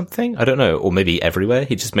Craigslist or something? I don't know. Or maybe everywhere.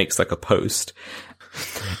 He just makes like a post.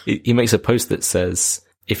 He makes a post that says,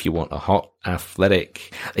 if you want a hot,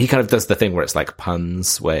 athletic, he kind of does the thing where it's like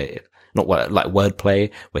puns, like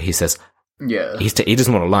wordplay, where he says, he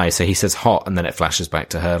doesn't want to lie. So he says hot, and then it flashes back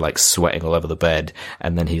to her like sweating all over the bed.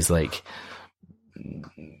 And then he's like,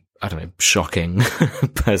 I don't know, shocking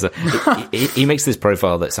person. He makes this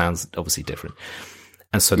profile that sounds obviously different.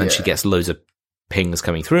 And so then she gets loads of pings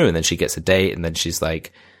coming through, and then she gets a date, and then she's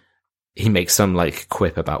like, he makes some like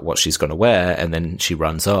quip about what she's going to wear, and then she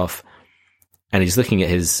runs off, and he's looking at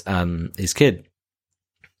his kid.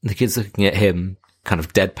 The kid's looking at him kind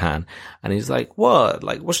of deadpan, and he's like, what?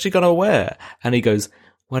 Like, what's she going to wear? And he goes,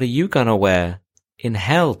 what are you going to wear? In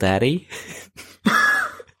hell, daddy.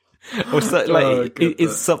 Or so, like,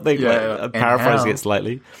 it's something like, I'm paraphrasing it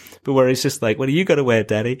slightly, but where it's just like, what are you going to wear,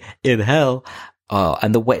 daddy? In hell. Oh,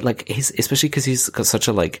 and the way, like, especially because he's got such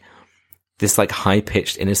a, like, this, like,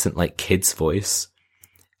 high-pitched, innocent, like, kid's voice.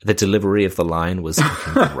 The delivery of the line was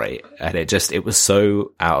fucking great. And it was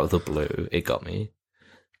so out of the blue. It got me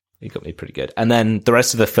pretty good. And then the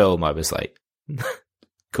rest of the film, I was like,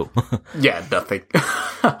 cool. Yeah, nothing.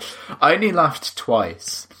 I only laughed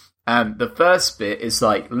twice. The first bit is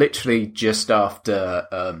like literally just after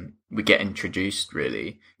we get introduced,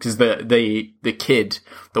 really, because the kid,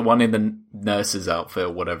 the one in the nurse's outfit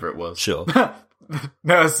or whatever it was, sure,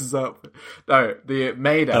 nurse's outfit, no, the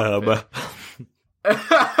maid outfit.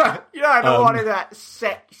 You know, the one in that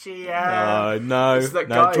sexy. No, it's that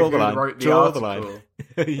guy draw who the line. wrote the Draw article.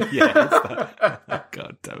 the line. Yeah,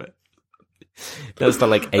 God damn it. That's the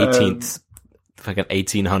like 18th, fucking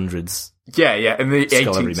 1800s. Yeah, in the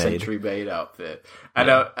Scholarly 18th century maid outfit,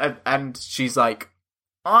 and she's like,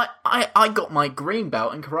 I got my green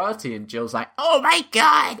belt in karate, and Jill's like, Oh my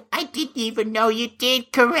god, I didn't even know you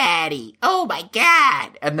did karate. Oh my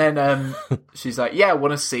god. And then she's like, yeah,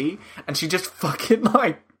 want to see? And she just fucking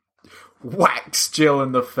like whacks Jill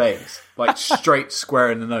in the face, like straight square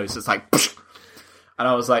in the nose. It's like, psh! And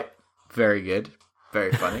I was like, very good,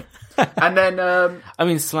 very funny. And then, I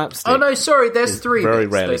mean, slapstick. Oh no, sorry. There's three. Very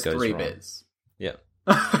bits. rarely There's goes three wrong. bits. Yeah,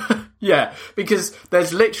 yeah, because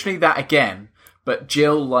there's literally that again. But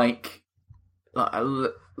Jill, like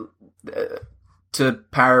to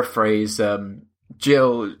paraphrase,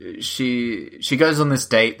 Jill, she goes on this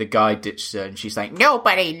date. The guy ditches her, and she's like,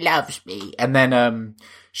 Nobody loves me. and then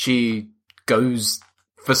she goes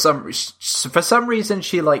for some reason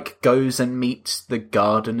she like goes and meets the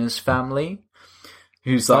gardener's family.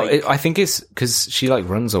 Who's like, I think it's because she like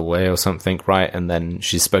runs away or something, right? And then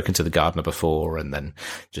she's spoken to the gardener before, and then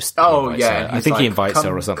just invites her. I think he invites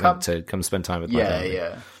her or something to come spend time with my family.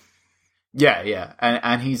 Yeah.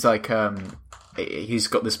 And he's like, he's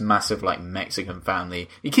got this massive like Mexican family.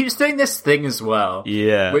 He keeps doing this thing as well.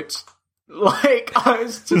 Yeah, Which, like, I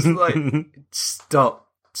was just like, stop.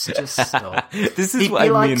 just stop. This is what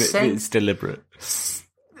I mean. It's deliberate.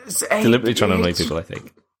 Deliberately trying to annoy people, I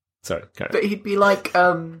think. Sorry, carry on. But he'd be like,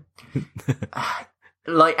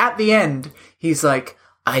 like at the end, he's like,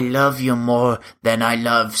 I love you more than I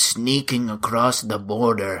love sneaking across the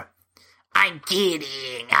border. I'm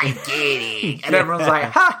kidding. And everyone's like,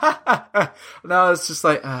 ha ha ha ha. No, it's just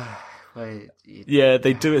like, wait. Yeah,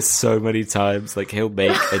 they do it so many times. Like, he'll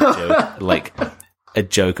make a joke, like a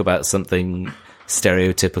joke about something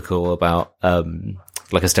stereotypical about,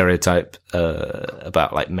 like a stereotype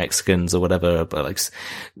about like Mexicans or whatever, but like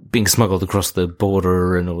being smuggled across the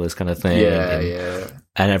border and all this kind of thing. Yeah.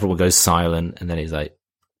 And everyone goes silent, and then he's like,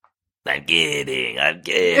 I'm kidding.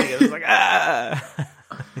 It's like,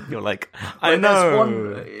 You're like, I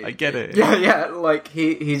know, I get it. Yeah, like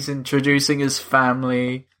he's introducing his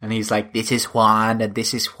family, and he's like, this is Juan, and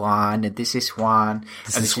this is Juan, and this is Juan.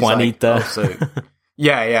 This is Juanita. Like, oh, so,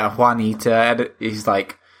 yeah, Juanita. And he's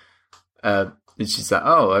like, and she's like,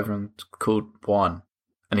 oh, everyone's called Juan.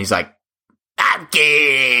 And he's like, I'm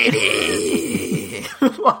kidding.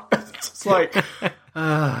 It's just like,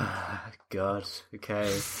 God,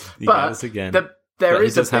 okay. But again. There he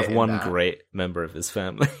does have one that. Great member of his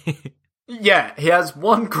family. Yeah, he has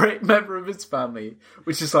one great member of his family,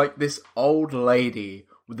 which is like this old lady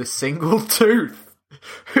with a single tooth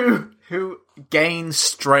who gains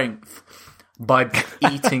strength by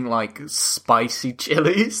eating like spicy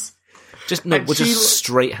chilies. Just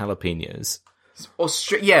straight jalapenos. Or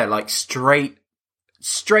straight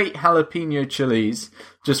jalapeno chilies,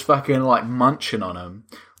 just fucking like munching on them.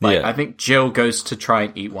 Like, yeah. I think Jill goes to try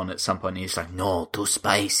and eat one at some point, and he's like, no, too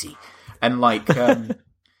spicy. And like,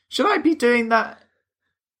 should I be doing that?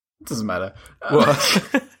 It doesn't matter.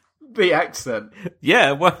 The accent.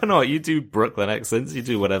 Yeah, why not? You do Brooklyn accents, you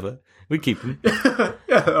do whatever. We keep them.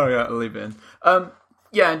 Yeah, all right, I'll leave it in.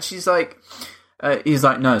 Yeah, and she's like, he's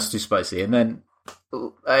like, no, it's too spicy. And then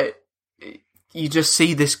you just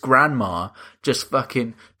see this grandma just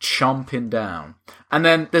fucking chomping down. And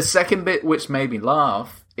then the second bit, which made me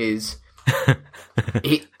laugh, is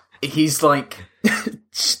he's like,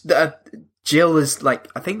 Jill is like,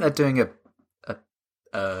 I think they're doing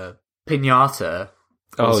a piñata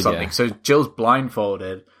or something. Yeah. So Jill's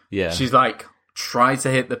blindfolded. Yeah. She's like, tries to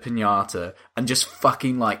hit the piñata and just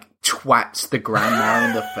fucking like twats the grandma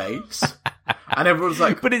in the face. And everyone's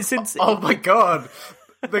like, but it's oh my God.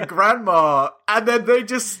 The grandma, and then they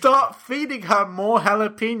just start feeding her more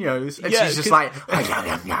jalapenos, and she's just like,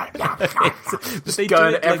 just they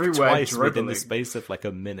going do it everywhere, like twice within the space of like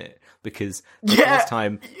a minute. Because the first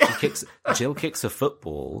time Jill kicks a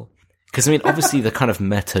football. Because I mean, obviously, the kind of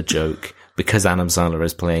meta joke, because Adam Sandler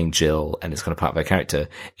is playing Jill, and it's kind of part of her character,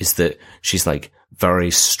 is that she's like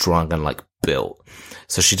very strong and like built.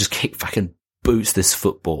 So she just fucking boots this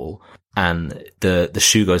football. And the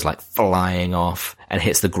shoe goes like flying off and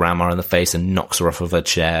hits the grandma in the face and knocks her off of her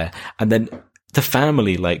chair. And then the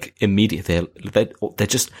family, like, immediately, they're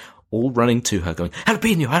just all running to her going,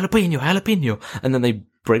 jalapeno, jalapeno, jalapeno. And then they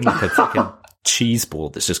bring like a fucking cheese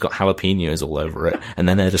board that's just got jalapenos all over it. And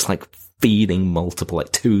then they're just like feeding multiple,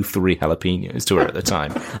 like 2-3 jalapenos to her at the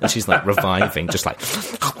time. And she's like reviving, just like,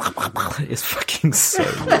 it's fucking so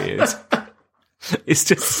weird. It's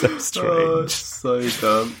just so strange. Oh, so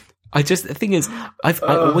dumb. The thing is, I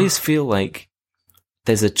always feel like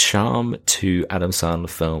there's a charm to Adam Sandler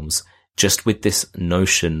films just with this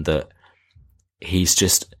notion that he's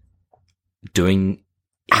doing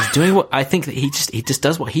what I think that he just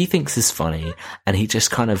does what he thinks is funny, and he just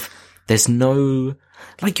kind of, there's no,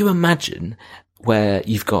 like, you imagine where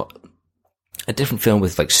you've got a different film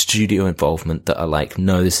with like studio involvement that are like,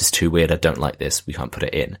 no, this is too weird, I don't like this, we can't put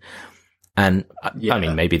it in. And I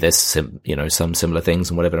mean, maybe there's some similar things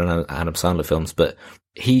and whatever in Adam Sandler films, but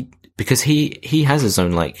because he has his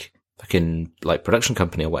own like fucking like production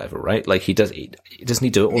company or whatever, right? Like he doesn't need to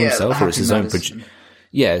do it all himself, or it's his own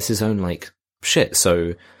it's his own like shit.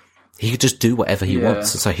 So he could just do whatever he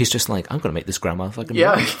wants. So he's just like, I'm gonna make this grandma fucking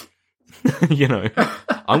money.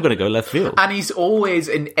 I'm gonna go left field. And he's always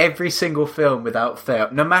in every single film without fail,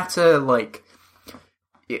 no matter like,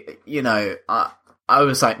 I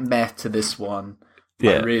was like meh to this one.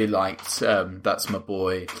 Yeah. I really liked That's My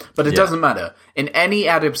Boy. But it doesn't matter. In any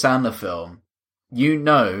Adam Sandler film, you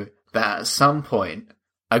know that at some point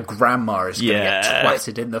a grandma is going to get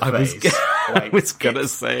twatted in the face. I was going to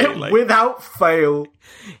say, like, without fail.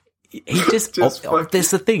 He just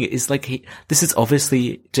there's the thing, is like this is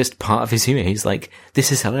obviously just part of his humor. He's like,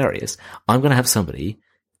 this is hilarious. I'm going to have somebody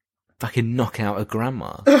fucking knock out a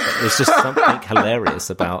grandma. There's just something hilarious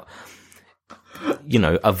about,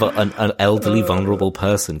 an elderly, vulnerable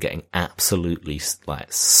person getting absolutely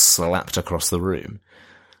like slapped across the room.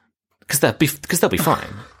 because they'll be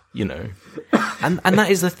fine, you know. And that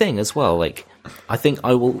is the thing as well. Like, I think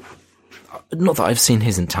I will. Not that I've seen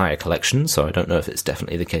his entire collection, so I don't know if it's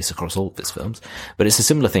definitely the case across all of his films. But it's a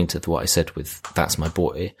similar thing to what I said with That's My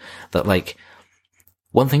Boy. That, like,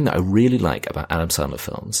 one thing that I really like about Adam Sandler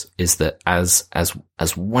films is that as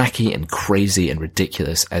wacky and crazy and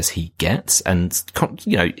ridiculous as he gets, and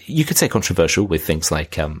you know, you could say controversial with things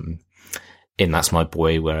like in That's My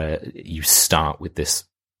Boy, where you start with this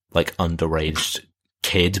like underage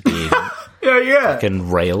kid being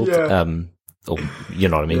fucking railed, or you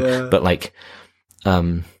know what I mean. Yeah. But like,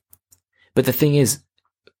 but the thing is,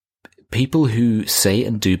 people who say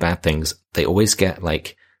and do bad things, they always get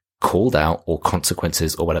like called out or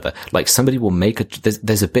consequences or whatever. Like, somebody will make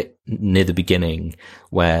there's a bit near the beginning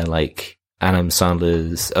where like Adam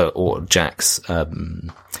Sandler's or Jack's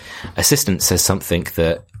assistant says something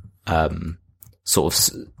that sort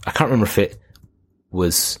of, I can't remember if it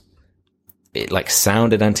like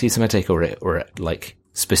sounded anti-Semitic or it like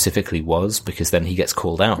specifically was, because then he gets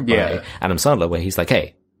called out by Adam Sandler where he's like,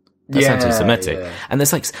 hey, that's anti-Semitic. Yeah. And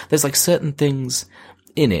there's like certain things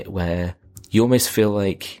in it where you almost feel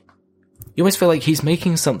like he's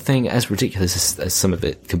making something as ridiculous as some of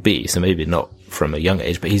it could be. So maybe not from a young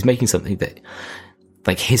age, but he's making something that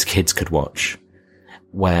like his kids could watch,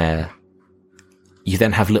 where you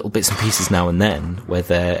then have little bits and pieces now and then where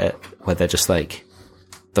they're just like,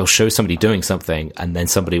 they'll show somebody doing something and then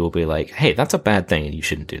somebody will be like, hey, that's a bad thing and you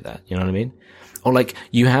shouldn't do that. You know what I mean? Or like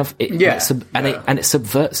you have it, and it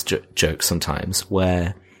subverts jokes sometimes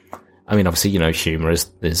where, I mean, obviously, you know, humor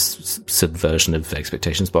is subversion of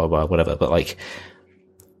expectations, blah, blah, blah, whatever. But like,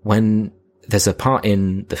 when there's a part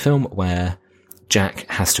in the film where Jack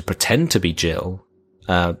has to pretend to be Jill,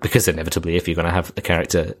 because inevitably, if you're going to have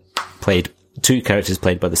two characters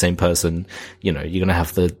played by the same person, you know, you're going to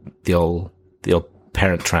have the old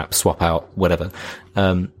Parent Trap swap out, whatever.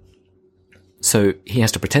 So he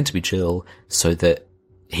has to pretend to be Jill so that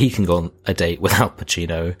he can go on a date with Al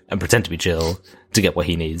Pacino and pretend to be Jill to get what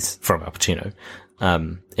he needs from Al Pacino,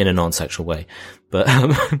 in a non-sexual way. But,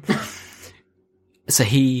 so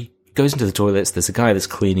he goes into the toilets. There's a guy that's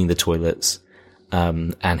cleaning the toilets.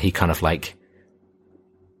 And he kind of like,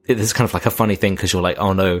 it's kind of like a funny thing because you're like,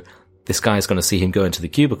 oh no, this guy's going to see him go into the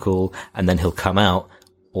cubicle and then he'll come out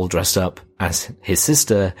all dressed up as his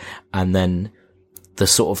sister. And then the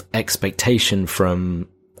sort of expectation from,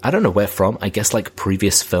 I don't know where from, I guess like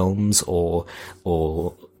previous films or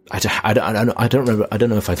I don't remember. I don't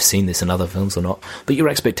know if I've seen this in other films or not, but your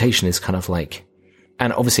expectation is kind of like,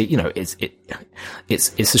 and obviously, you know, it's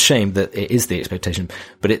a shame that it is the expectation,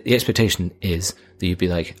 but the expectation is that you'd be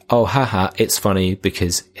like, oh, haha, it's funny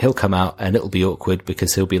because he'll come out and it'll be awkward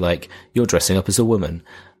because he'll be like, you're dressing up as a woman.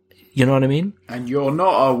 You know what I mean? And you're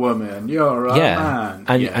not a woman, you're a man.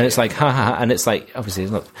 And it's like, haha, and it's like, obviously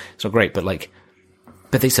it's not great, but like,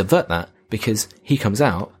 but they subvert that because he comes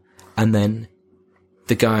out and then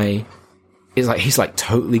the guy is like, he's like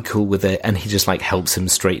totally cool with it and he just like helps him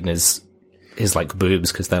straighten his like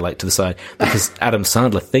boobs because they're like to the side, because Adam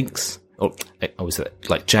Sandler thinks, or always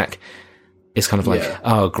like Jack is kind of like,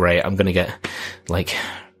 oh great, I'm gonna get like,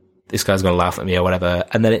 this guy's gonna laugh at me or whatever,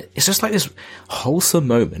 and then it's just like this wholesome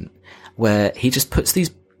moment where he just puts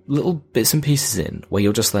these little bits and pieces in where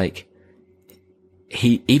you're just like,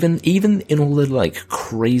 he even in all the like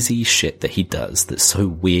crazy shit that he does that's so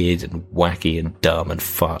weird and wacky and dumb and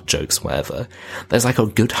fart jokes, whatever, there's like a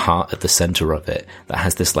good heart at the center of it that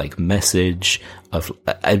has this like message of,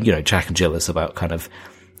 and you know, Jack and Jill is about kind of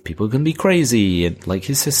people can be crazy and like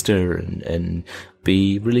his sister and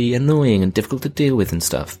be really annoying and difficult to deal with and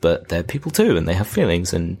stuff, but they're people too and they have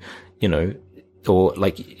feelings, and you know, or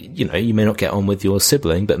like, you know, you may not get on with your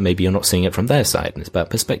sibling, but maybe you're not seeing it from their side, and it's about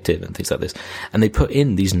perspective and things like this. And they put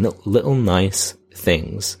in these little nice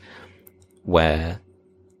things where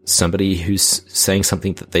somebody who's saying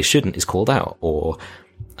something that they shouldn't is called out, or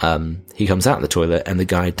he comes out of the toilet and the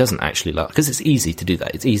guy doesn't actually laugh, because it's easy to do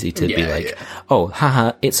that. It's easy to be like, oh,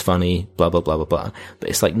 haha, it's funny, blah, blah, blah, blah, blah. But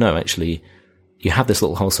it's like, no, actually, you have this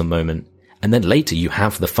little wholesome moment, and then later you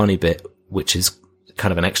have the funny bit, which is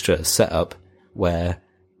kind of an extra setup, where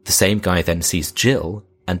the same guy then sees Jill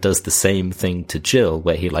and does the same thing to Jill,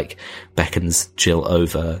 where he like beckons Jill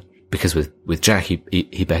over, because with Jack, he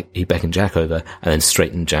beckoned Jack over and then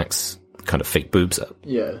straightened Jack's kind of fake boobs up.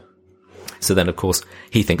 Yeah. So then of course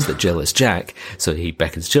he thinks that Jill is Jack, so he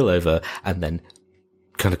beckons Jill over and then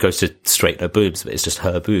kind of goes to straighten her boobs, but it's just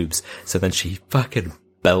her boobs. So then she fucking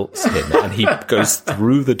belts him and he goes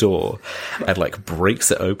through the door and like breaks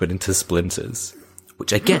it open into splinters,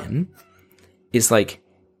 which again, it's like,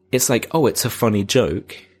 oh, it's a funny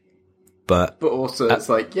joke, But also, it's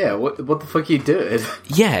like, yeah, what the fuck are you doing?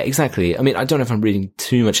 Yeah, exactly. I mean, I don't know if I'm reading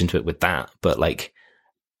too much into it with that, but like,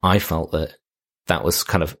 I felt that was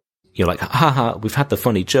kind of, you're like, haha, we've had the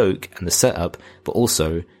funny joke and the setup, but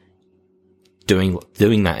also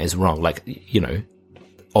doing that is wrong. Like, you know,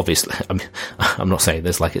 obviously, I'm not saying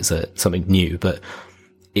this like it's something new, but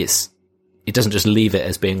it doesn't just leave it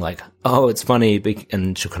as being like, oh, it's funny,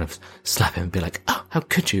 and she'll kind of slap him and be like, oh, how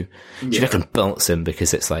could you? She fucking belts him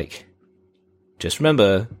because it's like, just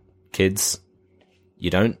remember, kids, you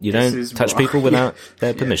don't touch people without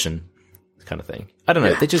their permission, kind of thing. I don't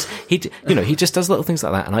know. They just he just does little things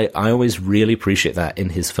like that, and I always really appreciate that in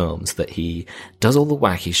his films, that he does all the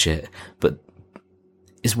wacky shit, but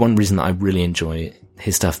is one reason that I really enjoy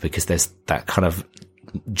his stuff, because there's that kind of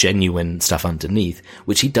genuine stuff underneath,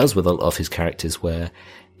 which he does with a lot of his characters, where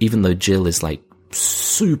even though Jill is like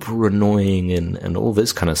super annoying and all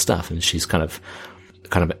this kind of stuff, and she's kind of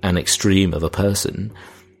an extreme of a person,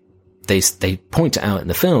 they point it out in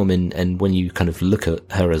the film, and when you kind of look at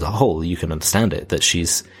her as a whole, you can understand it, that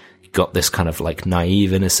she's got this kind of like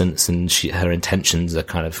naive innocence, and her intentions are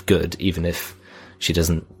kind of good, even if she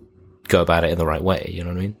doesn't go about it in the right way, you know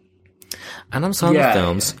what I mean? And Adam Sandler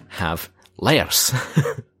films have layers.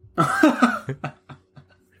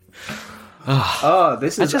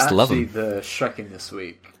 This is actually the Shrekking this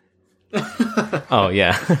week. Oh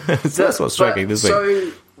yeah, that's what's Shrekking this week.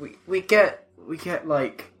 So we get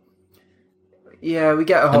like, we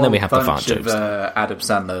get a whole and then we have bunch the of Adam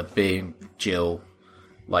Sandler being Jill,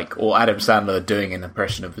 like, or Adam Sandler doing an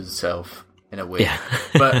impression of himself in a way. Yeah.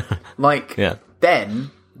 But like,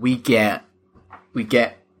 then we get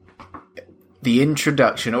the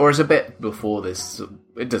introduction, or is a bit before this,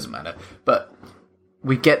 it doesn't matter, but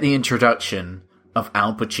we get the introduction of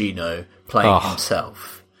Al Pacino playing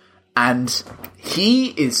himself. And he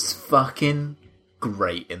is fucking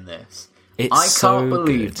great in this. I can't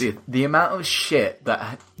believe the amount of shit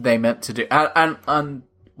that they meant to do. And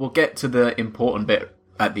we'll get to the important bit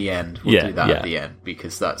at the end. We'll do that at the end,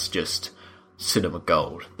 because that's just cinema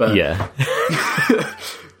gold. But,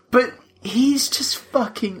 but he's just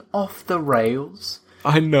fucking off the rails.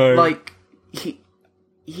 I know. Like, so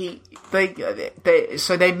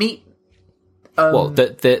they meet.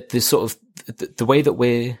 The sort of the way that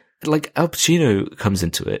we're like, Al Pacino comes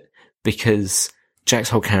into it because Jack's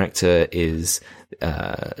whole character is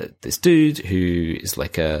this dude who is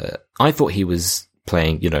like I thought he was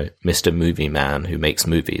playing, you know, Mr. Movie Man who makes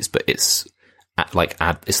movies, but it's like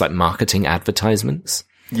marketing advertisements.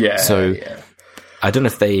 Yeah. So I don't know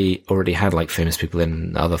if they already had like famous people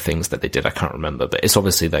in other things that they did. I can't remember, but it's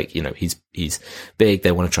obviously like, you know, he's big.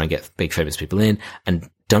 They want to try and get big famous people in, and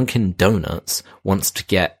Dunkin' Donuts wants to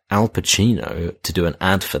get Al Pacino to do an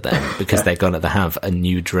ad for them because they're going to have a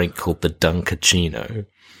new drink called the Dunkachino.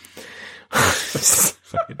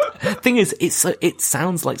 Thing is, it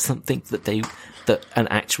sounds like something that an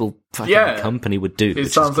actual fucking company would do.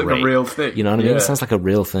 It sounds like a real thing. You know what I mean? It sounds like a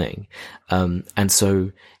real thing. And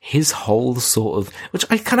so his whole sort of, which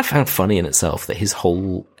I kind of found funny in itself, that his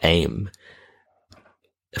whole aim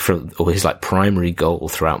or his like primary goal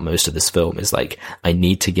throughout most of this film is like, I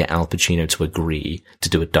need to get Al Pacino to agree to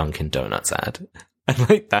do a Dunkin' Donuts ad. And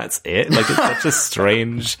like, that's it. Like, it's such a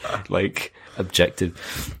strange, like,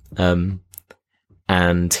 objective.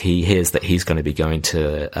 And he hears that he's going to be going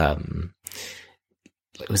to,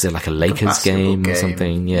 was it like a Lakers game or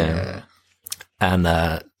something? Yeah.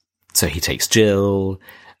 And, so he takes Jill,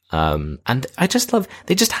 and I just love,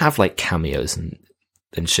 they just have like cameos and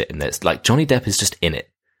shit in this. Like, Johnny Depp is just in it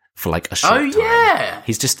for like a short time. Yeah.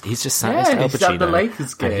 He's just sat next to Al Pacino. He's at the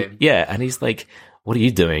Lakers game. And he's like, what are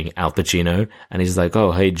you doing, Al Pacino? And he's like,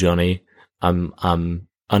 oh, hey, Johnny, I'm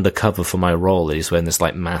undercover for my role. And he's wearing this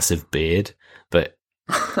like massive beard, but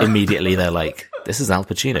immediately they're like, this is Al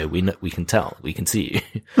Pacino. We can tell, we can see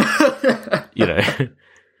you, you know?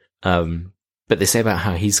 But they say about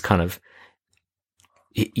how he's kind of,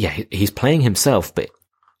 he's playing himself, but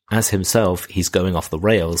as himself, he's going off the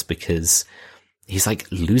rails because he's like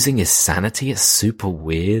losing his sanity. It's super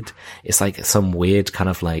weird. It's like some weird kind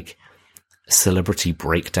of like celebrity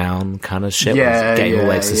breakdown kind of shit. Getting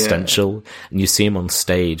all existential. And you see him on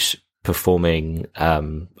stage performing,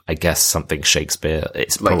 I guess something Shakespeare.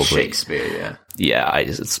 It's like probably Shakespeare,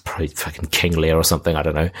 it's probably fucking King Lear or something. I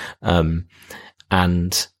don't know.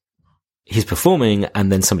 And he's performing,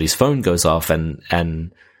 and then somebody's phone goes off,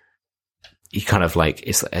 and he kind of like,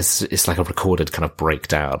 it's like a recorded kind of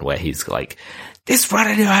breakdown where he's like, this one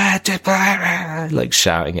in your head, like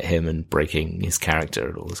shouting at him and breaking his character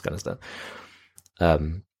and all this kind of stuff.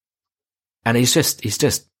 And he's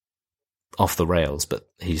just off the rails, but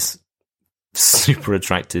he's super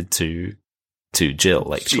attracted to to Jill,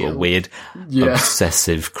 like to a weird,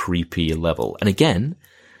 obsessive, creepy level. And again,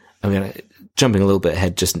 I mean, jumping a little bit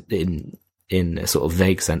ahead, just in a sort of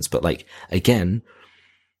vague sense, but like again,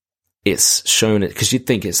 it's shown it because you'd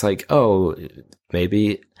think it's like, oh,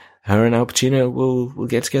 maybe her and Al Pacino will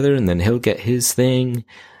get together, and then he'll get his thing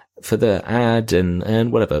for the ad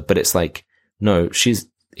and whatever. But it's like, no,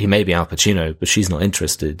 he may be Al Pacino, but she's not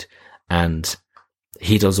interested, and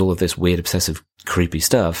he does all of this weird, obsessive, creepy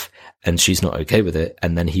stuff, and she's not okay with it.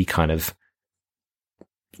 And then he kind of,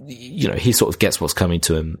 he sort of gets what's coming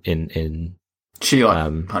to him in she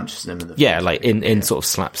punches him in the face. Like in sort of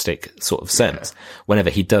slapstick sort of sense. Whenever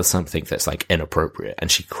he does something that's like inappropriate, and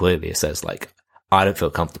she clearly says like, I don't feel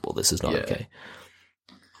comfortable. This is not okay.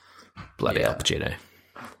 Bloody Al Pacino.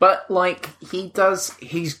 But like he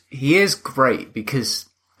is great because,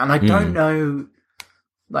 and I don't know,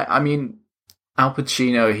 like, I mean, Al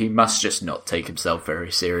Pacino, he must just not take himself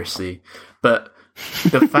very seriously. But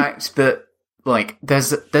the fact that, like,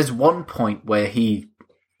 there's one point where he,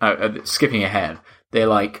 skipping ahead, they're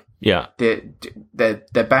like, they're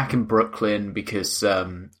back in Brooklyn because,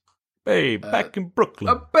 hey, back in Brooklyn.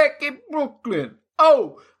 I'm back in Brooklyn.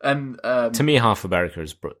 Oh, and to me, half America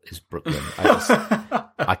is Brooklyn.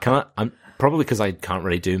 I can't. I'm probably because I can't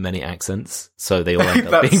really do many accents, so they all end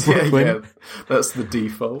up being Brooklyn. Yeah, that's the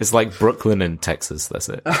default. It's like Brooklyn and Texas. That's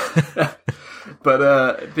it.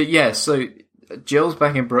 but yeah, so Jill's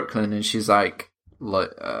back in Brooklyn, and she's like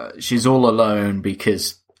she's all alone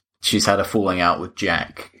because she's had a falling out with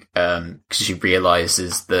Jack. Because she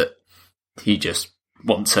realizes that he just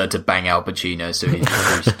wants her to bang Al Pacino, so he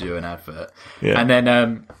agrees to do an advert. Yeah. And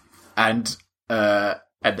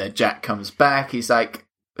then Jack comes back. He's like,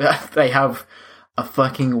 they have a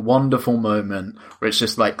fucking wonderful moment where it's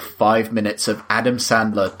just like 5 minutes of Adam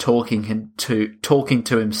Sandler talking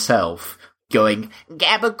to himself, going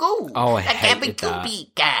 "Gabagoo." Oh, I hated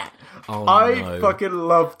that. Oh, I fucking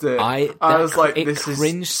loved it. I was like, this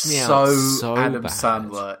is so Adam bad.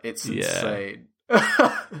 Sandler. It's insane.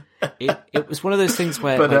 It was one of those things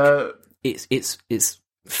where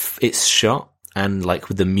it's shot, and like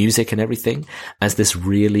with the music and everything, as this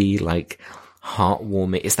really like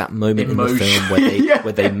heartwarming. It's that moment in the film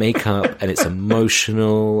where they make up, and it's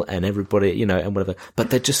emotional, and everybody, and whatever. But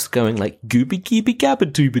they're just going like gooby geeby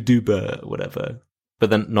gabba dooba dooba, whatever. But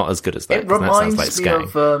then not as good as that.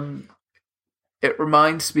 It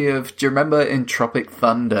reminds me of. Do you remember in Tropic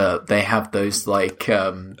Thunder they have those like?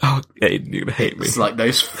 You're gonna hate me. It's like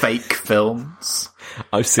those fake films.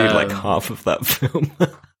 I've seen like half of that film.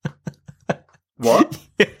 What?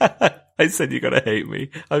 Yeah, I said you're gonna hate me.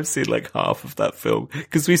 I've seen like half of that film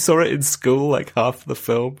because we saw it in school, like half of the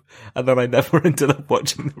film, and then I never ended up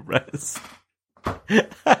watching the rest.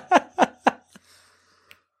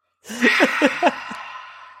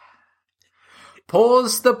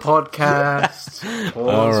 Pause the podcast.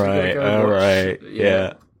 All right.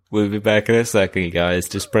 Yeah. We'll be back in a second, you guys.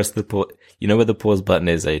 Just press the pause. You know where the pause button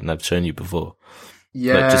is, Aiden? I've shown you before.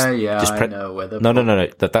 Yeah, I know where the No.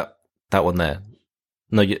 That one there.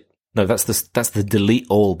 No, that's the delete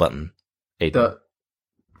all button, Aiden.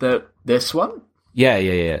 This one? Yeah.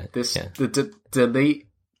 The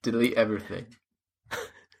delete everything.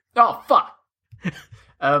 Oh fuck.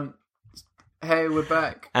 Hey, we're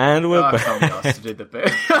back. And we're back. I can't be asked to do the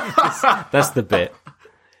bit. That's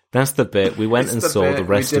the bit. We went and saw the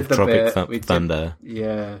rest of Tropic Thunder.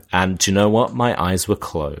 Yeah. And do you know what? My eyes were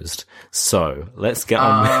closed. So, let's get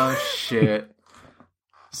on. Oh, shit.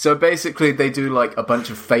 So basically, they do like a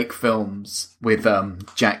bunch of fake films with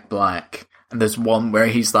Jack Black. And there's one where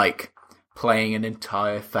he's like playing an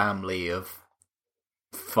entire family of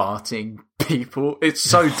farting people. It's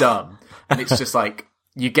so dumb. And it's just like,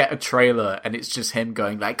 you get a trailer and it's just him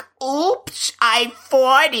going like, "Oops, I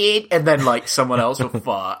farted," and then like someone else will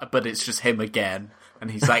fart, but it's just him again,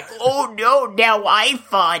 and he's like, "Oh no, now I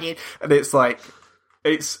farted," and it's like,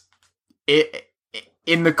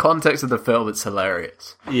 in the context of the film, it's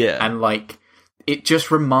hilarious, and like it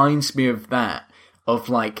just reminds me of that, of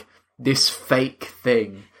like this fake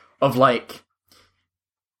thing of like.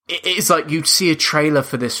 It's like you'd see a trailer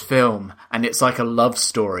for this film and it's like a love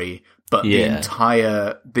story, but the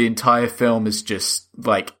entire film is just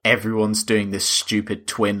like everyone's doing this stupid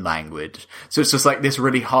twin language. So it's just like this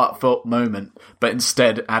really heartfelt moment, but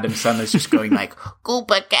instead Adam Sandler's just going like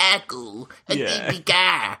 "Gooba gagoo,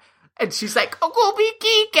 ga," and she's like "Gooby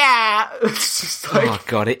giga." It's just like, oh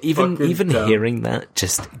god! Even dumb. Hearing that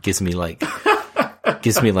just gives me like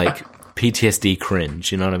PTSD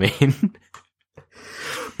cringe. You know what I mean?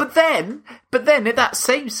 But then in that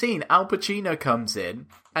same scene, Al Pacino comes in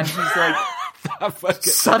and he's like,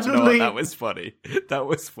 suddenly, that was funny.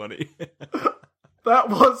 That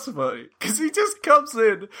was funny because he just comes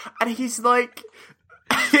in and he's like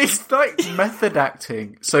method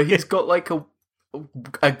acting. So he's got like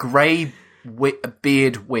a grey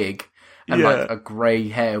beard wig and like a grey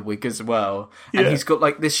hair wig as well, and he's got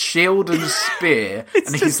like this shield and spear,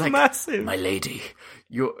 and he's like, massive. "My lady,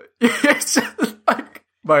 you're it's just like,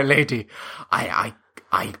 my lady, I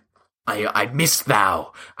miss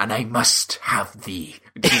thou, and I must have thee."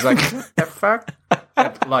 And she's like, "What the fuck?"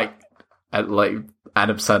 And like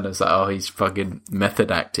Adam Sandler's like, "Oh, he's fucking method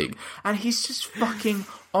acting," and he's just fucking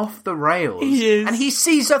off the rails. He is. And he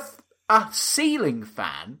sees a ceiling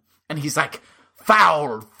fan, and he's like,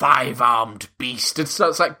 "Foul 5-armed beast," and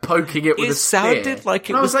starts like poking it with a spear. It sounded like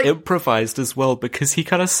it was improvised as well, because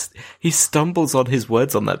he stumbles on his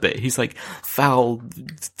words on that bit. He's like, "Foul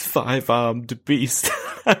 5-armed beast."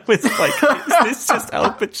 I was like, is this just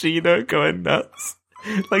Al Pacino going nuts?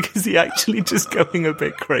 Like, is he actually just going a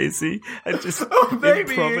bit crazy and just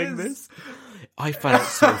improving this? I find it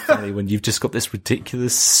so funny when you've just got this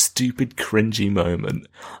ridiculous, stupid, cringy moment,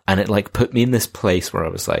 and it like put me in this place where I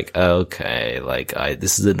was like, okay, like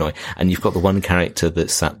this is annoying. And you've got the one character that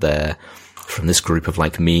sat there from this group of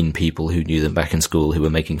like mean people who knew them back in school who were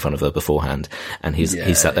making fun of her beforehand, and he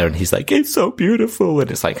sat there and he's like, "It's so beautiful," and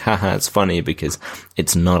it's like, haha, it's funny because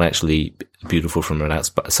it's not actually beautiful from an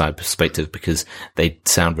outside perspective because they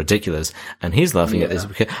sound ridiculous, and he's laughing at this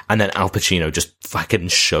and then Al Pacino just fucking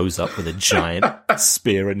shows up with a giant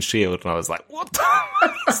spear and shield, and I was like, what the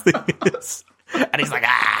fuck is this? And he's like,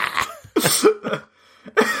 ah.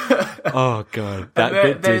 Oh god,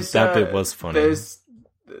 that bit was funny.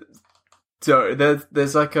 So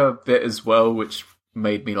there's like a bit as well which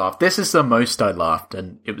made me laugh. This is the most I laughed,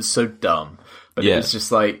 and it was so dumb. But it was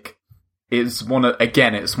just like, it's one of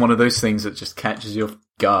those things that just catches you off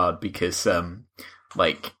guard because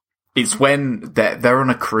like it's when they're on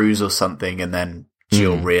a cruise or something, and then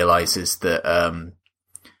Jill realizes that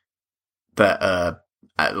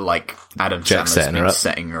like Adam Sandler's been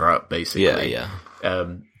setting her up basically.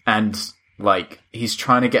 And like he's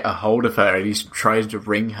trying to get a hold of her, and he's trying to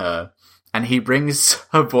ring her. And he rings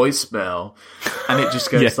her voicemail, and it just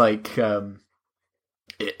goes like,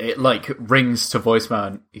 it like rings to voicemail,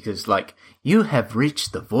 and he goes like, "You have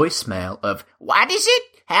reached the voicemail of," what is it?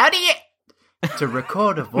 How do you? To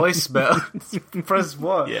record a voicemail, press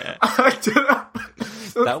 1. Yeah. I don't know.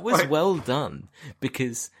 That was well done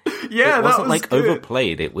because it wasn't like good.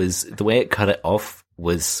 overplayed. It was the way it cut it off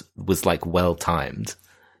was like well timed.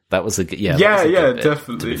 That was a good bit,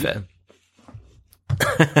 definitely. To be fair.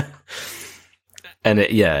 And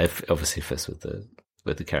it obviously fits with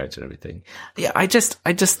the character and everything. Yeah, I just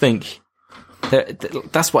think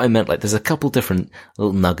that's what I meant. Like, there's a couple different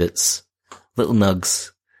little nugs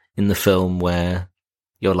in the film where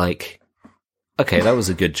you're like, okay, that was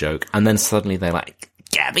a good joke, and then suddenly they're like,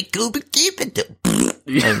 and like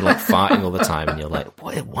farting all the time, and you're like,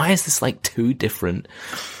 why is this like two different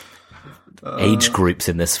age groups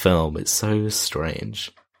in this film? It's so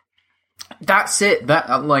strange. That's it.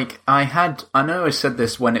 That like I know I said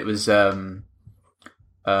this when it was That's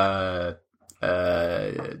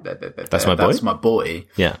My Boy.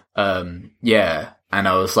 Yeah. Yeah. And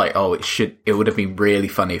I was like, it would have been really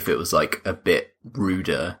funny if it was like a bit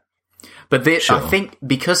ruder. But I think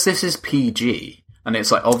because this is PG and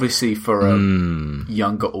it's like obviously for a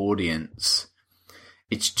younger audience,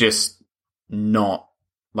 it's just not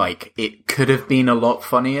like, it could have been a lot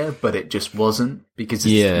funnier, but it just wasn't because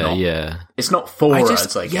it's not for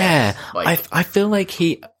us, I guess. Yeah. Like, I feel like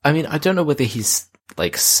I don't know whether he's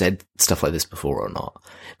like said stuff like this before or not,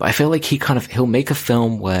 but I feel like he'll make a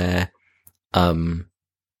film where,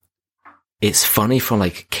 it's funny for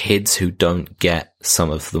like kids who don't get some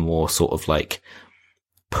of the more sort of like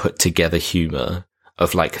put together humor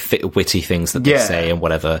of like witty things that they say and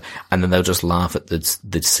whatever, and then they'll just laugh at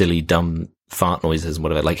the silly dumb fart noises and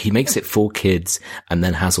whatever. Like, he makes it for kids and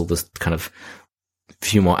then has all this kind of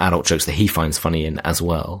few more adult jokes that he finds funny in as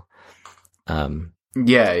well.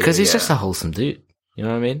 Because he's just a wholesome dude. You know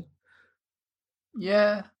what I mean?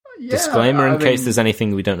 Yeah. Disclaimer in case there's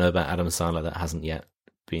anything we don't know about Adam Sandler that hasn't yet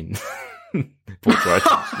been brought to our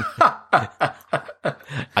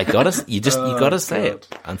attention. You gotta say it.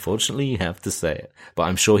 Unfortunately, you have to say it. But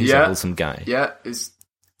I'm sure he's a wholesome guy. Yeah,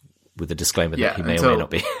 with a disclaimer that he may or may not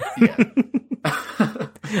be. Yeah.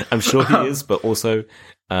 I'm sure he is, but also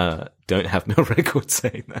don't have no record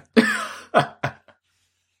saying that.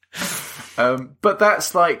 But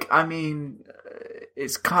that's like, I mean,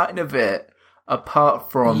 it's kind of it.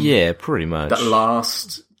 Apart from pretty much the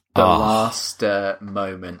last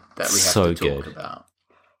moment that we have to talk about,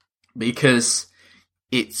 because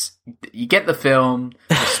you get the film.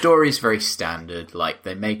 The story's very standard. Like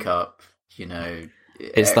they make up,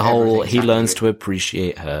 It's the whole he learns to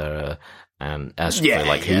appreciate her and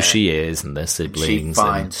who she is and their siblings. She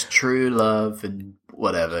finds true love and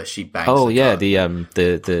whatever. She bangs. Oh yeah,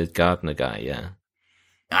 the gardener guy. Yeah,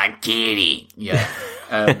 I'm kidding. Yeah,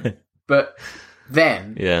 but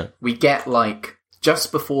then we get like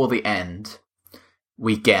just before the end,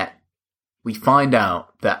 we find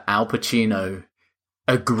out that Al Pacino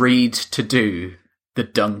agreed to do the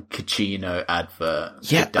Dunkaccino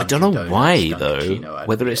advert. Yeah, I don't know why though.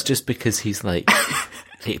 Whether it's just because he's like,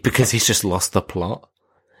 because he's just lost the plot.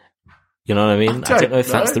 You know what I mean? I don't know if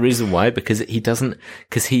that's the reason why. Because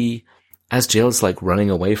as Jill's like running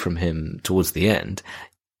away from him towards the end,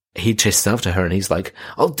 he chases after her and he's like,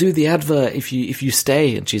 "I'll do the advert if you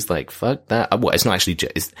stay." And she's like, "Fuck that!" Well, it's not actually Jill.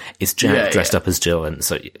 It's Jack dressed up as Jill, and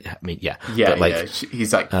so I mean, but like,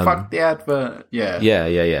 he's like, "Fuck the advert." Yeah.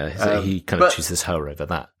 So he kind of chooses her over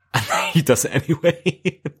that. He does it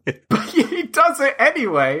anyway. He does it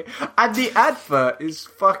anyway, and the advert is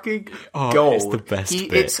fucking gold. It's the best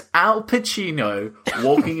bit. It's Al Pacino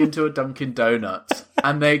walking into a Dunkin' Donuts,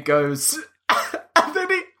 and there goes, and then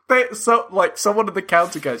someone at the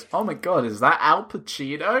counter goes, "Oh my god, is that Al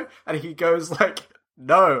Pacino?" And he goes like,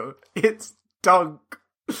 "No, it's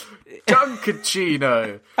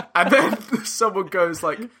Dunkaccino." And then someone goes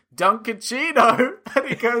like, "Dunkaccino," and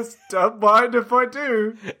he goes, "Don't mind if I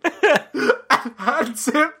do," and hands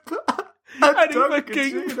him a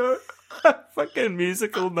Dunkaccino. Fucking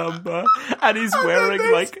musical number, and he's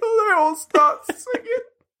wearing like they all start singing.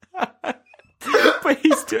 But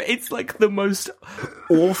it's like the most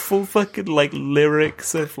awful fucking like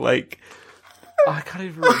lyrics of like, I can't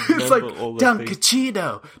even remember it's like, all the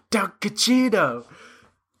Dunkaccino,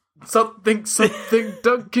 something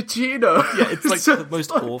Dunkaccino. Yeah, it's like the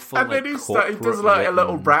most awful. And then he does like a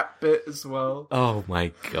little rap bit as well. Oh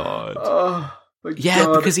my god. Oh my yeah,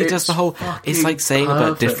 god, because he does the whole. It's like saying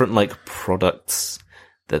about different like products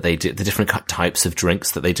that they do, the different types of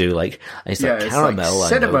drinks that they do. Like it's like caramel,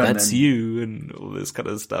 like I know that's you, and all this kind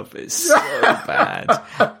of stuff. It's so bad,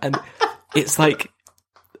 and it's like.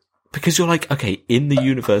 Because you're like, okay, in the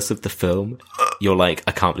universe of the film, you're like,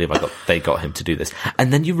 I can't believe they got him to do this.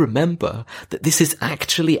 And then you remember that this is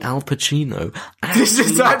actually Al Pacino. This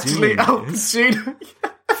is actually Al Pacino.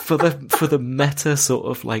 for the meta sort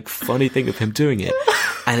of like funny thing of him doing it.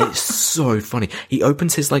 And it's so funny. He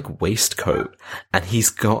opens his like waistcoat and he's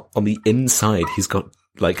got, on the inside, he's got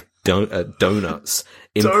like donuts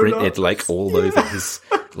imprinted like all over his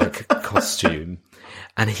like costume.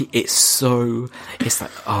 And it's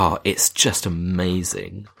just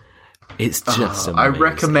amazing. It's just amazing. I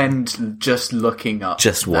recommend just looking up.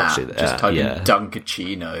 Just watch it. Just typing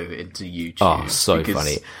Dunkaccino into YouTube. Oh, so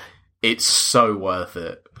funny. It's so worth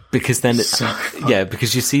it. Because then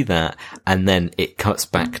because you see that, and then it cuts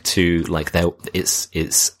back to like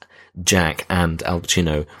it's Jack and Al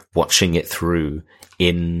Pacino watching it through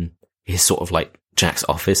in his sort of like Jack's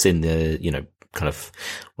office in the, kind of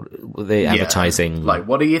the advertising, like,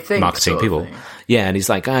 what do you think, marketing people. Yeah, and he's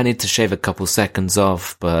like, I need to shave a couple seconds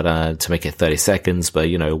off, but to make it 30 seconds. But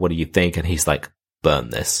what do you think? And he's like, burn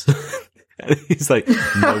this. And he's like,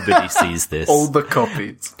 nobody sees this. All the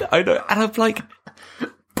copies. I know, and I'm like,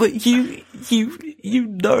 but you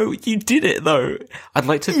did it though. I'd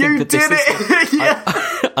like to think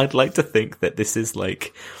I'd like to think that this is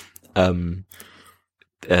like,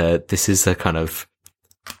 this is a kind of.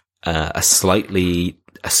 A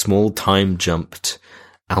small time jumped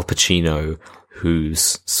Al Pacino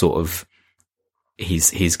who's sort of,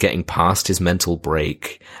 he's getting past his mental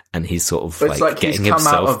break and he's sort of like getting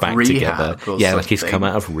himself back together. Yeah, like he's come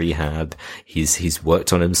out of rehab. He's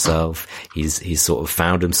worked on himself. He's sort of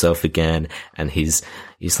found himself again, and he's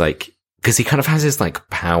like, because he kind of has his like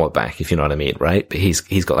power back, if you know what I mean, right? But he's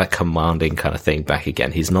got that commanding kind of thing back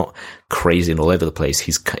again. He's not crazy and all over the place.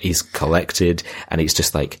 He's collected, and he's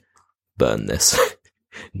just like, burn this.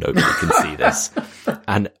 Nobody can see this.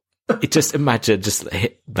 And imagine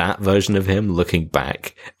that version of him looking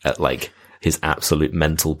back at like his absolute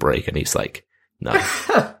mental break, and he's like, no,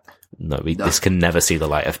 this can never see the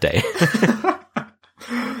light of day.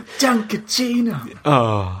 Dunkaccino.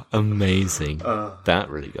 Oh, amazing. That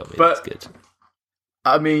really got me. That's good.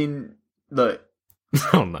 I mean, look.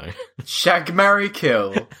 Oh no. Shag, Marry,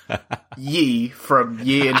 Kill. Ye from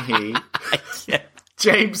Ye and He. Yeah.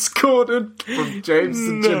 James Corden from James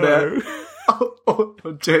and Jeanette. Or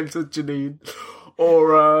James and Janine.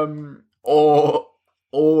 Or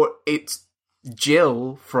it's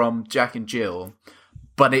Jill from Jack and Jill.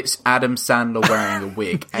 but it's Adam Sandler wearing a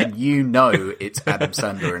wig, and you know it's Adam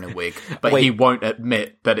Sandler in a wig, but he won't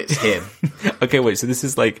admit that it's him. Okay, wait, so this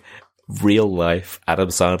is like real life Adam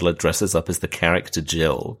Sandler dresses up as the character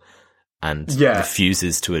Jill and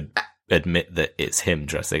refuses to admit that it's him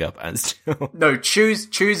dressing up as Jill. No,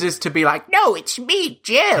 chooses to be like, no, it's me,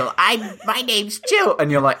 Jill. My name's Jill.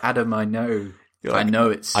 And you're like, Adam, I know. Like, I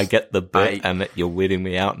know it's... I get the bit and that you're weirding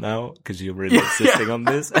me out now because you're really insisting on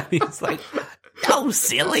this. And he's like, no,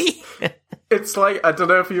 silly. It's like, I don't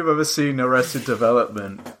know if you've ever seen Arrested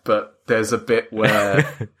Development, but there's a bit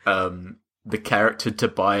where the character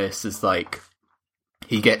Tobias is like,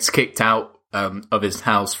 he gets kicked out of his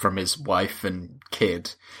house from his wife and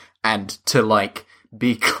kid. And to, like,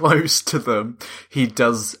 be close to them, he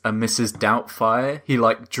does a Mrs. Doubtfire. He,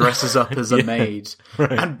 like, dresses up as a maid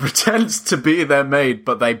and pretends to be their maid,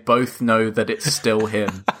 but they both know that it's still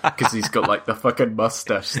him because he's got, like, the fucking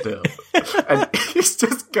mustache still. And he's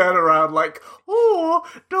just going around like, oh,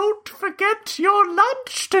 don't forget your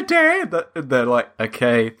lunch today. And they're like,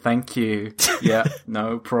 okay, thank you. Yeah,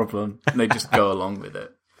 no problem. And they just go along with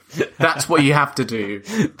it. That's what you have to do.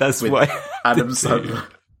 That's what Adam Sandler.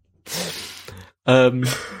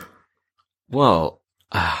 Well,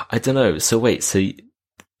 I don't know. So wait,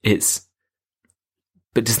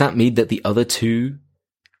 but does that mean that the other two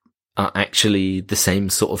are actually the same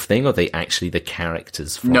sort of thing, or are they actually the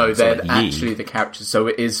characters from No, they're actually the characters. So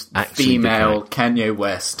it is actually female Kanye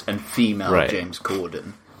West and female James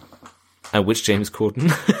Corden. And which James Corden?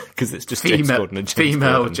 Because it's just James Corden and James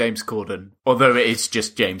female Corden. James Corden. Although it is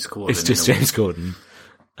just James Corden. It's just James Corden.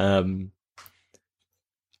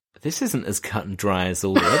 This isn't as cut and dry as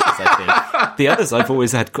all the others, I think. The others I've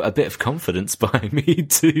always had a bit of confidence behind me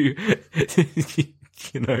to,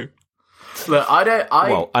 you know. Look,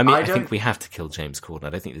 I think we have to kill James Corden. I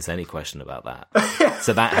don't think there's any question about that.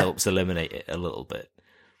 So that helps eliminate it a little bit.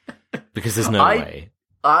 Because there's no way.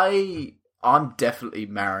 I'm definitely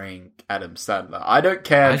marrying Adam Sandler. I don't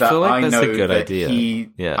care that feel like I that's know a good that idea.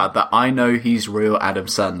 that I know he's real Adam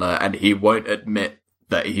Sandler, and he won't admit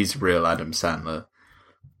that he's real Adam Sandler.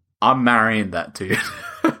 I'm marrying that dude.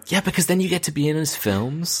 Yeah, because then you get to be in his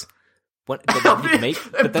films. But then he'd make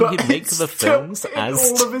the films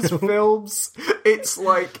as all of his films. It's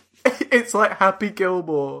like Happy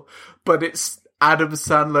Gilmore, but it's Adam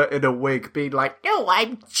Sandler in a wig being like, "No,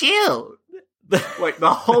 I'm Jill." Like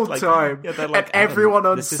the whole time, like, and everyone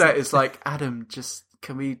on set is like, "Adam, just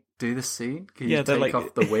can we do the scene? Can you take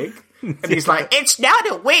off the wig?" And he's like, "It's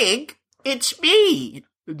not a wig, it's me."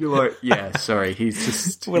 And you're like, "Yeah, sorry, he's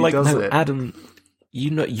just." We're like, "No, it. Adam,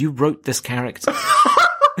 you wrote this character.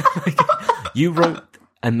 You wrote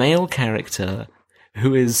a male character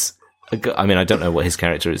who is." I mean, I don't know what his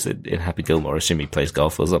character is in Happy Gilmore. I assume he plays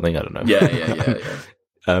golf or something. I don't know. Yeah.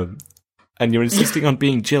 And you're insisting on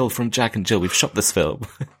being Jill from Jack and Jill. We've shot this film.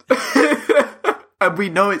 And we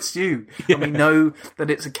know it's you. Yeah. And we know that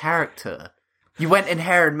it's a character. You went in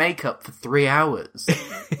hair and makeup for 3 hours.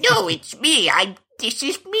 No, it's me. This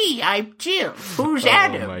is me. I'm Jill. Who's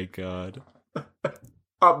Adam? Oh my god.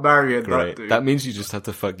 I'm marrying Great. that dude. That means you just have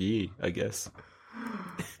to fuck Yi, I guess.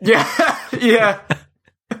 Yeah.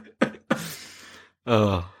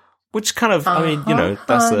 Which kind of, I mean, you know,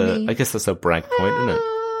 I guess that's a brag point, isn't it?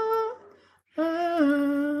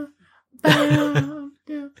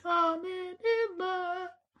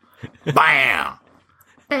 Bam!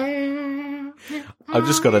 I've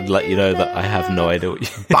just got to let you know that I have no idea what you...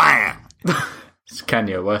 Bam! It's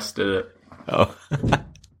Kanye West, did it? Oh.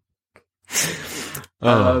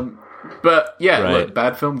 But yeah, right. Look,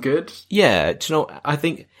 bad film, good? Yeah, do you know, I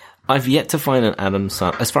think I've yet to find an Adam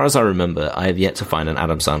Sandler, as far as I remember, I have yet to find an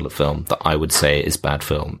Adam Sandler film that I would say is bad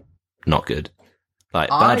film, not good. Like,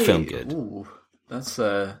 bad film, good. Ooh, that's,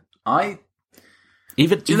 Even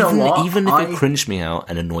if what? it cringed me out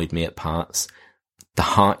and annoyed me at parts, the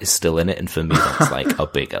heart is still in it, and for me, that's like a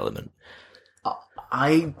big element.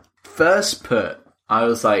 I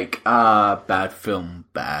was like, bad film,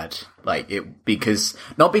 bad. Like,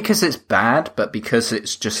 not because it's bad, but because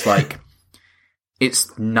it's just like,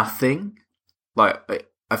 it's nothing. Like,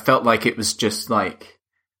 I felt like it was just like,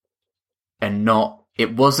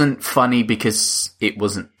 it wasn't funny because it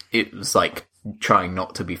was like trying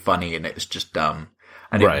not to be funny and it's just dumb.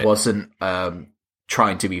 And it wasn't,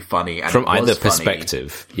 trying to be funny. And from either funny.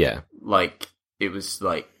 perspective, yeah. Like, it was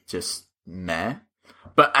like, just meh.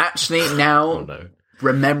 But actually now,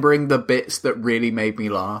 remembering the bits that really made me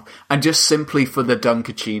laugh, and just simply for the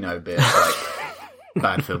Dunkachino bit, like,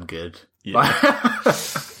 bad film, good. Yeah.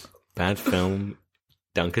 Bad film,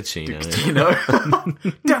 Dunkachino.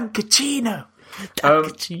 Dunkachino.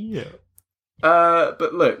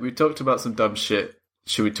 But look, we talked about some dumb shit.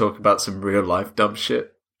 should we talk about some real life dumb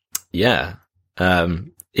shit? Yeah.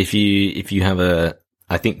 If you have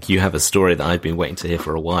I think you have a story that I've been waiting to hear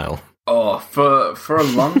for a while. Oh, for a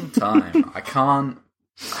long time. I can't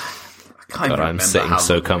God, even I'm remember sitting how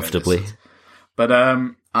so long ago comfortably. this is. But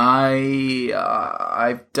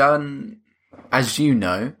I've done, as you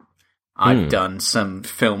know, I've done some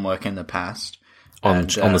film work in the past. On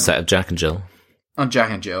the set of Jack and Jill. On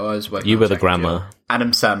Jack and Jill, I was working You on were the Jack and grandma. Jill.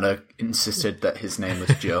 Adam Sandler insisted that his name was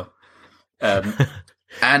Jill.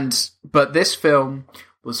 But this film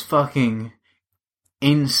was fucking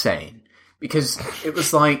insane because it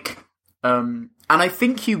was like, and I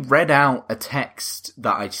think you read out a text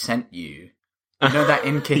that I sent you. You know that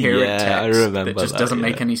incoherent Yeah, text I remember that just that, doesn't yeah.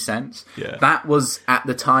 make any sense? Yeah. That was at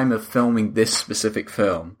the time of filming this specific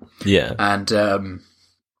film. Yeah.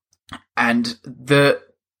 And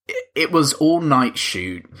it was all night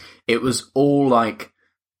shoot. It was all like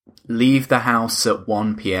leave the house at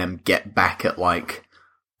 1 p.m, get back at like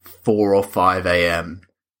 4 or 5 a.m,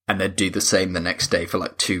 and then do the same the next day for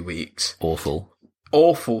like 2 weeks. Awful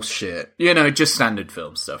shit. You know, just standard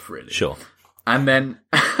film stuff, really. Sure. And then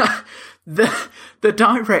the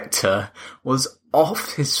director was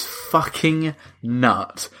off his fucking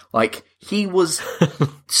nut. Like, he was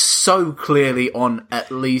so clearly on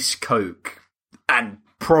at least coke and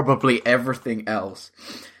probably everything else.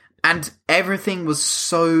 And everything was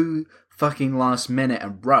so fucking last minute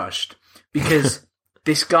and rushed because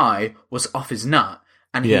this guy was off his nut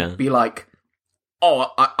and he'd be like,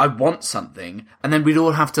 oh, I want something. And then we'd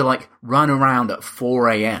all have to, like, run around at 4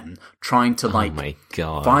 a.m. trying to, like, oh my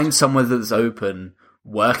God. find somewhere that's open,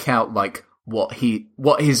 work out, like, what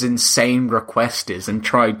his insane request is and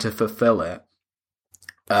try to fulfill it.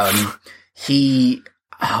 Oh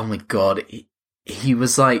my God. He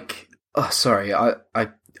was like, oh, sorry,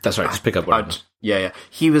 That's right, just pick up where yeah.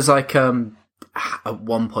 He was like, at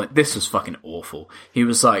one point, this was fucking awful. He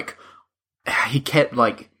was like,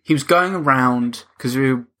 he was going around, because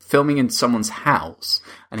we were filming in someone's house,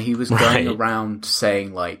 and he was going around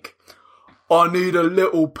saying, like, I need a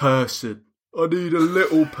little person. And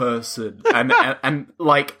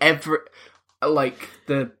like,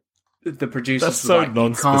 the producers That's so were like,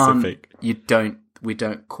 non-specific. We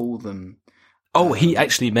don't call them. Oh, he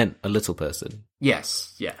actually meant a little person.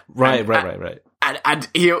 Yes, yeah. Right. And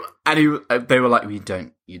they were like, you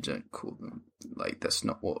don't call them, like, that's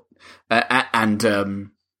not what, and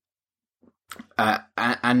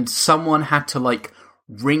someone had to, like,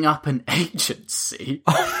 ring up an agency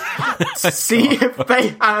to see if they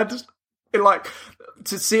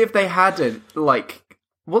had, like,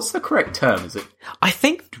 what's the correct term? Is it? I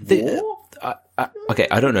think okay,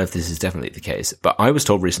 I don't know if this is definitely the case, but I was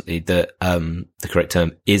told recently that the correct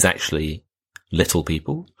term is actually little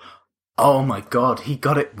people. Oh my God, he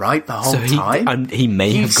got it right the whole time? He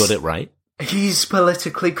may have got it right. He's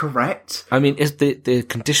politically correct. I mean, the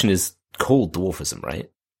condition is called dwarfism,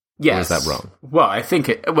 right? Yes. Or is that wrong? Well, I think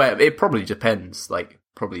it probably depends. Like,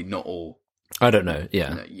 probably not all. I don't know.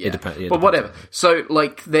 Yeah, It depends. but whatever. So,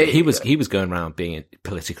 like, he was going around being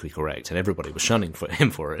politically correct, and everybody was shunning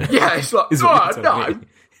him for it. Yeah, it's like, no.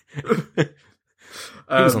 He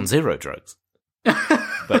was on zero drugs.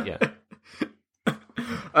 But yeah.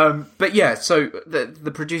 But yeah, so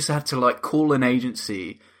the producer had to, like, call an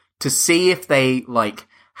agency to see if they, like,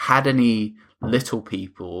 had any little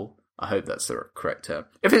people. I hope that's the correct term.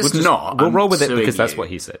 If it's not, we'll I'm roll with it because suing that's you. what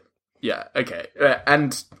he said. Yeah, okay.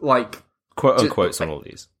 And, like, Quote unquotes on all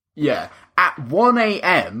these. yeah, at 1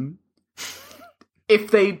 a.m,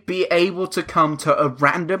 if they'd be able to come to a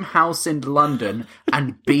random house in London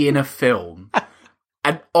and be in a film.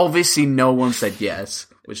 And obviously no one said yes,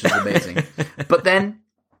 which is amazing. But then,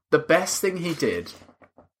 the best thing he did,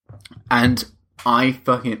 and I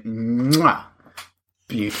fucking...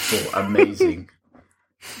 beautiful, amazing,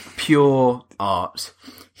 pure art.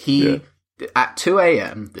 At 2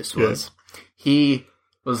 a.m, this was, he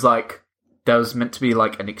was like, there was meant to be,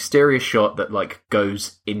 like, an exterior shot that, like,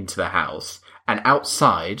 goes into the house. And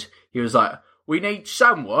outside, he was like, we need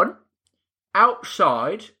someone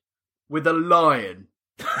outside with a lion.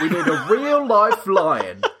 We need a real life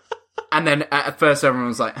lion. And then at first everyone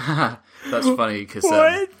was like, haha, that's funny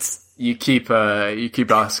because you keep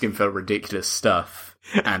asking for ridiculous stuff.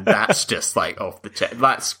 And that's just, like, off the check.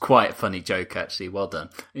 That's quite a funny joke, actually. Well done.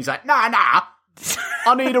 And he's like, nah.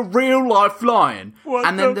 I need a real life lion.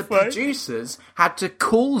 And then the producers had to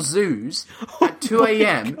call zoos at 2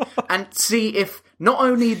 a.m. and see if not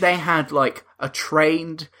only they had, like, a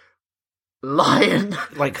trained lion,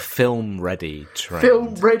 like film ready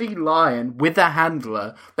lion with a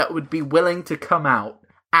handler that would be willing to come out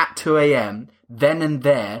at 2 a.m., then and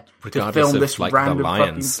there regardless to film of, this like, random the fucking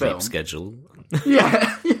lion's sleep film. schedule.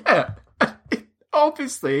 Yeah.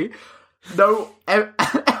 Obviously, no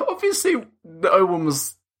one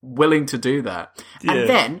was willing to do that. Yeah. And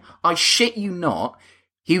then, I shit you not,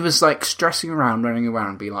 he was like stressing around, running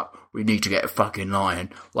around, being like, we need to get a fucking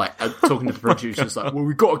lion. Like, talking to the producers, like, well,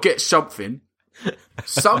 we got to get something.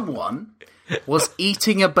 Someone was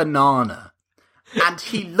eating a banana, and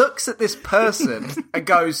he looks at this person and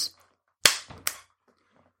goes,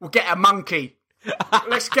 we'll get a monkey.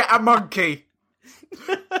 Let's get a monkey.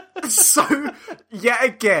 So, yet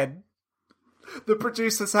again, the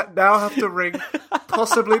producers now have to ring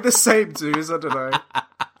possibly the same dudes, I don't know,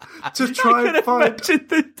 to try and find...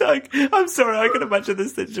 I'm sorry, I can imagine the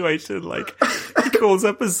situation, like, he calls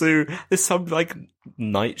up a zoo, there's some, like,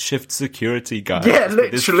 night shift security guy. Yeah,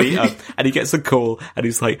 with his literally. feet up, and he gets a call, and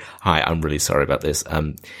he's like, hi, I'm really sorry about this.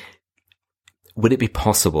 Would it be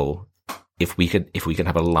possible if we could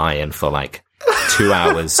have a lion for, like, 2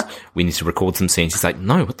 hours? We need to record some scenes. He's like,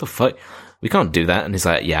 no, what the fuck? We can't do that. And he's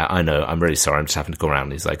like, yeah, I know. I'm really sorry. I'm just having to go around.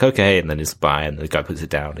 And he's like, okay. And then he's bye. And the guy puts it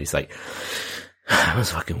down. He's like, that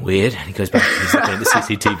was fucking weird. And he goes back. He's looking at the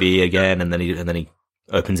CCTV again. And then he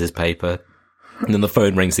opens his paper. And then the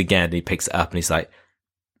phone rings again. And he picks it up. And he's like,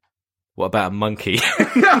 what about a monkey?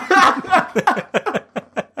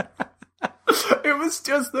 It was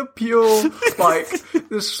just the pure, like,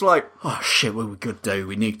 this, like, oh shit, what are we gonna do?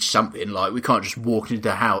 We need something, like, we can't just walk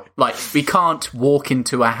into a house. Like, we can't walk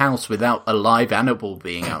into a house without a live animal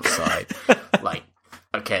being outside. Like,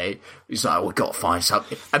 okay. He's like, we've got to find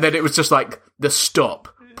something. And then it was just like, the stop,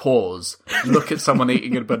 pause, look at someone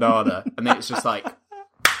eating a banana, and then it's just like,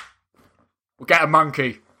 we'll get a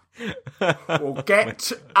monkey. We'll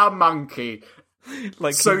get a monkey.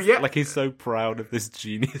 Like, so, he's, yeah. like he's so proud of this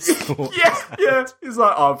genius thought. Yeah. He's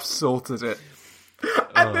like, I've sorted it.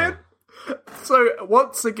 And then, so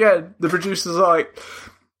once again, the producer's like,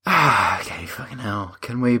 okay, fucking hell,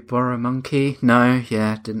 can we borrow a monkey? No,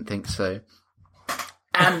 yeah, didn't think so.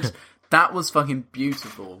 And that was fucking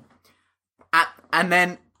beautiful. And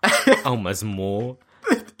then... Almost more.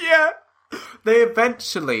 Yeah. They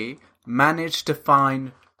eventually managed to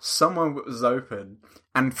find someone that was open.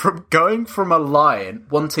 And from going from a lion,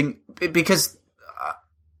 wanting... Because...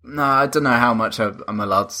 no, I don't know how much I'm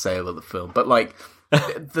allowed to say about the film. But, like,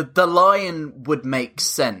 the lion would make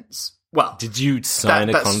sense. Well... Did you sign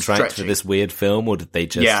a contract for this weird film, or did they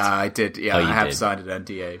just... Yeah, I did. Yeah, I have signed an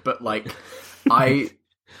NDA. But, like,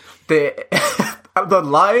 the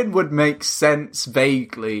lion would make sense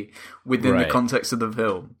vaguely within the context of the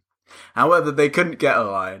film. However, they couldn't get a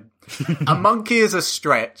lion. A monkey is a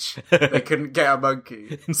stretch. They couldn't get a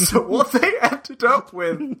monkey. So what they ended up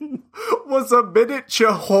with was a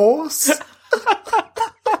miniature horse.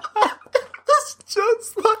 It's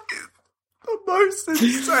just like the most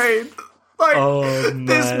insane. Like,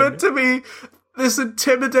 this meant to be this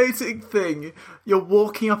intimidating thing. You're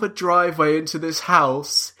walking up a driveway into this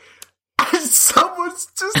house, and someone's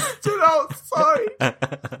just stood outside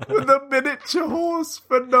with a miniature horse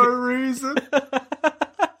for no reason.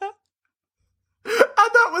 And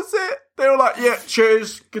that was it. They were like, yeah,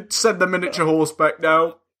 cheers. Could send the miniature horse back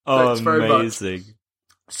now. Oh, thanks very amazing. much.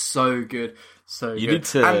 So good. So you good. Need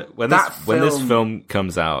to, when this film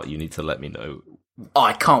comes out, you need to let me know. Oh,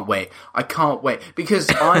 I can't wait. Because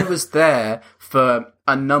I was there for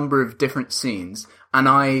a number of different scenes, and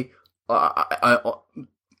I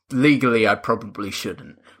legally, I probably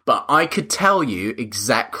shouldn't, but I could tell you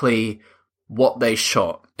exactly what they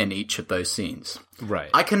shot in each of those scenes. Right.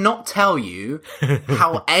 I cannot tell you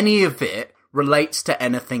how any of it relates to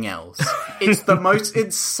anything else. It's the most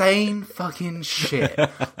insane fucking shit.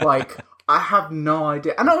 Like, I have no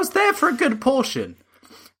idea. And I was there for a good portion.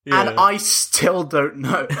 Yeah. And I still don't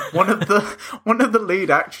know. One of the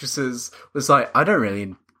lead actresses was like, I don't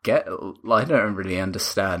really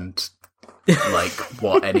understand like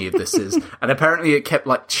what any of this is. And apparently it kept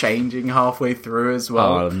like changing halfway through as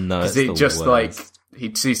well. Oh no, because it just like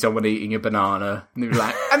he'd see someone eating a banana and he'd be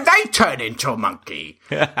like, and they turn into a monkey.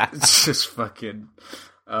 It's just fucking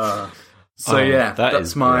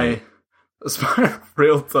that's my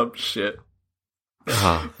real dumb shit.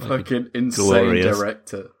 Fucking insane glorious.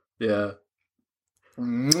 Director. Yeah.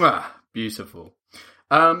 Mwah, beautiful.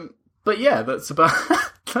 But yeah, that's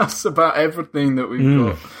about everything that we've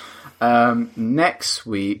got. Next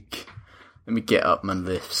week, let me get up my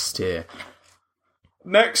list here.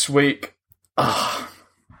 Next week,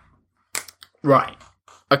 right.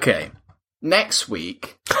 Okay. Next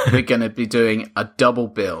week, we're going to be doing a double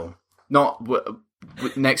bill.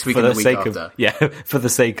 next week and the week after. For the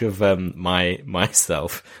sake of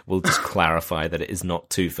myself, we'll just clarify that it is not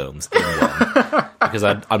 2 films in one, because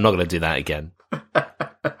I'm not going to do that again.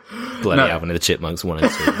 Bloody Alvin and the Chipmunks 1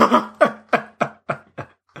 and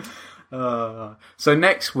 2. So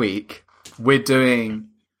next week we're doing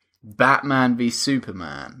Batman v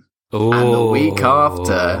Superman, and the week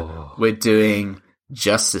after we're doing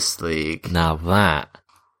Justice League. Now that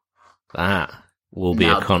will be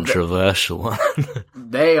a controversial one.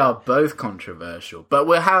 They are both controversial, but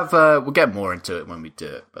we'll get more into it when we do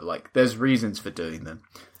it. But like, there's reasons for doing them.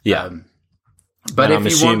 Yeah. But and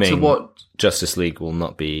if you want to watch Justice League, will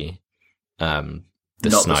not be the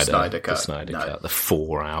Snyder cut, the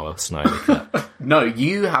 4-hour Snyder cut. No,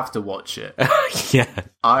 you have to watch it. Yeah,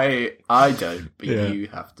 I don't, but you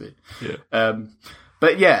have to. Yeah.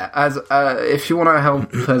 But yeah, as if you want to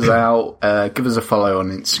help us out, give us a follow on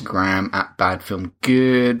Instagram at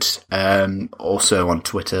badfilmgood. Also on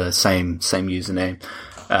Twitter, same username.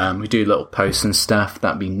 We do little posts and stuff.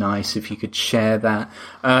 That'd be nice if you could share that.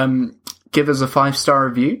 Give us a 5-star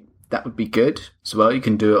review. That would be good as well. You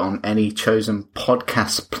can do it on any chosen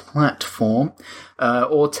podcast platform,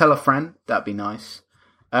 or tell a friend. That'd be nice.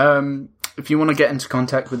 If you want to get into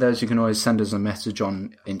contact with us, you can always send us a message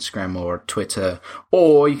on Instagram or Twitter,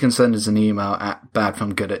 or you can send us an email at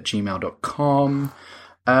badfilmgood@gmail.com.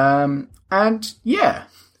 And yeah,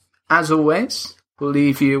 as always, we'll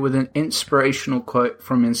leave you with an inspirational quote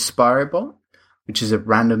from Inspirable, which is a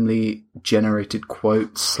randomly generated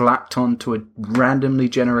quote slapped onto a randomly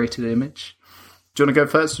generated image. Do you want to go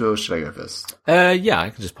first, or should I go first? Yeah, I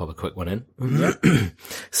can just pop a quick one in. Yeah.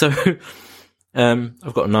 So,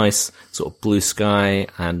 I've got a nice sort of blue sky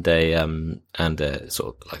and a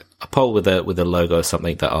sort of like a pole with a logo or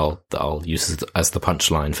something that I'll use as the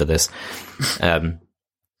punchline for this.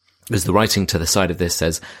 As the writing to the side of this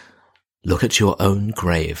says, "Look at your own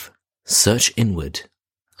grave, search inward,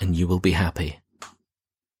 and you will be happy."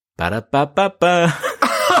 Ba-da-ba-ba-ba.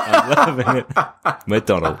 I'm loving it.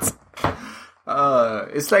 McDonald's.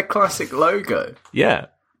 It's their classic logo. Yeah.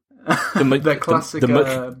 The classic, the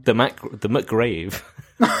McGrave.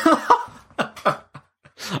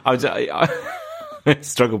 I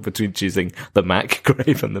struggle between choosing the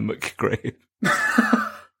McGrave and the McGrave.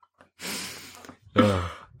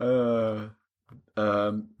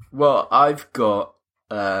 Well, I've got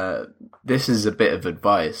this is a bit of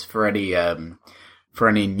advice for any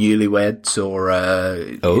newlyweds or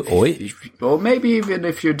maybe even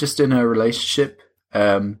if you're just in a relationship.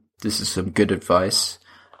 This is some good advice.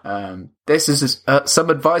 This is some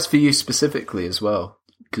advice for you specifically as well,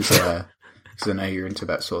 because I know you're into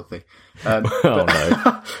that sort of thing. No.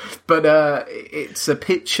 But it's a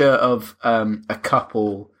picture of a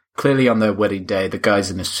couple clearly on their wedding day. The guy's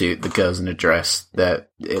in a suit, the girl's in a dress. They're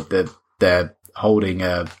holding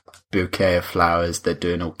a bouquet of flowers. They're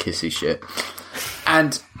doing all kissy shit.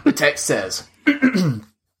 And the text says,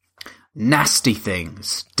 "Nasty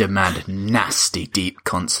things demand nasty deep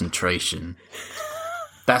concentration."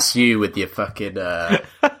 That's you with your fucking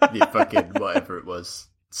whatever it was,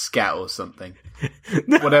 scat or something.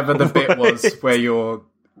 Whatever the bit was where your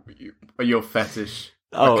fetish.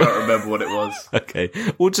 I can't remember what it was. Okay,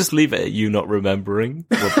 we'll just leave it at you not remembering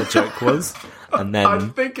what the joke was, and then I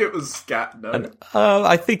think it was scat. No,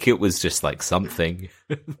 I think it was just like something.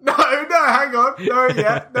 No, hang on.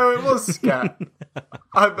 No, it was scat.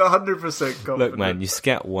 I'm 100% confident. Look, man, you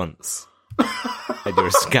scat once, and you're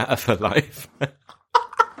a scatter for life.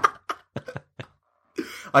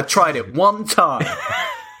 I tried it one time.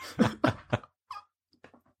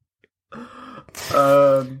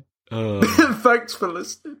 Thanks for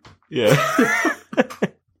listening. Yeah.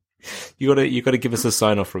 You gotta give us a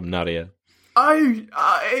sign off from Nadia.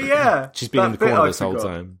 Yeah. She's been in the corner this whole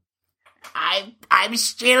time. I'm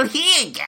still here, guys.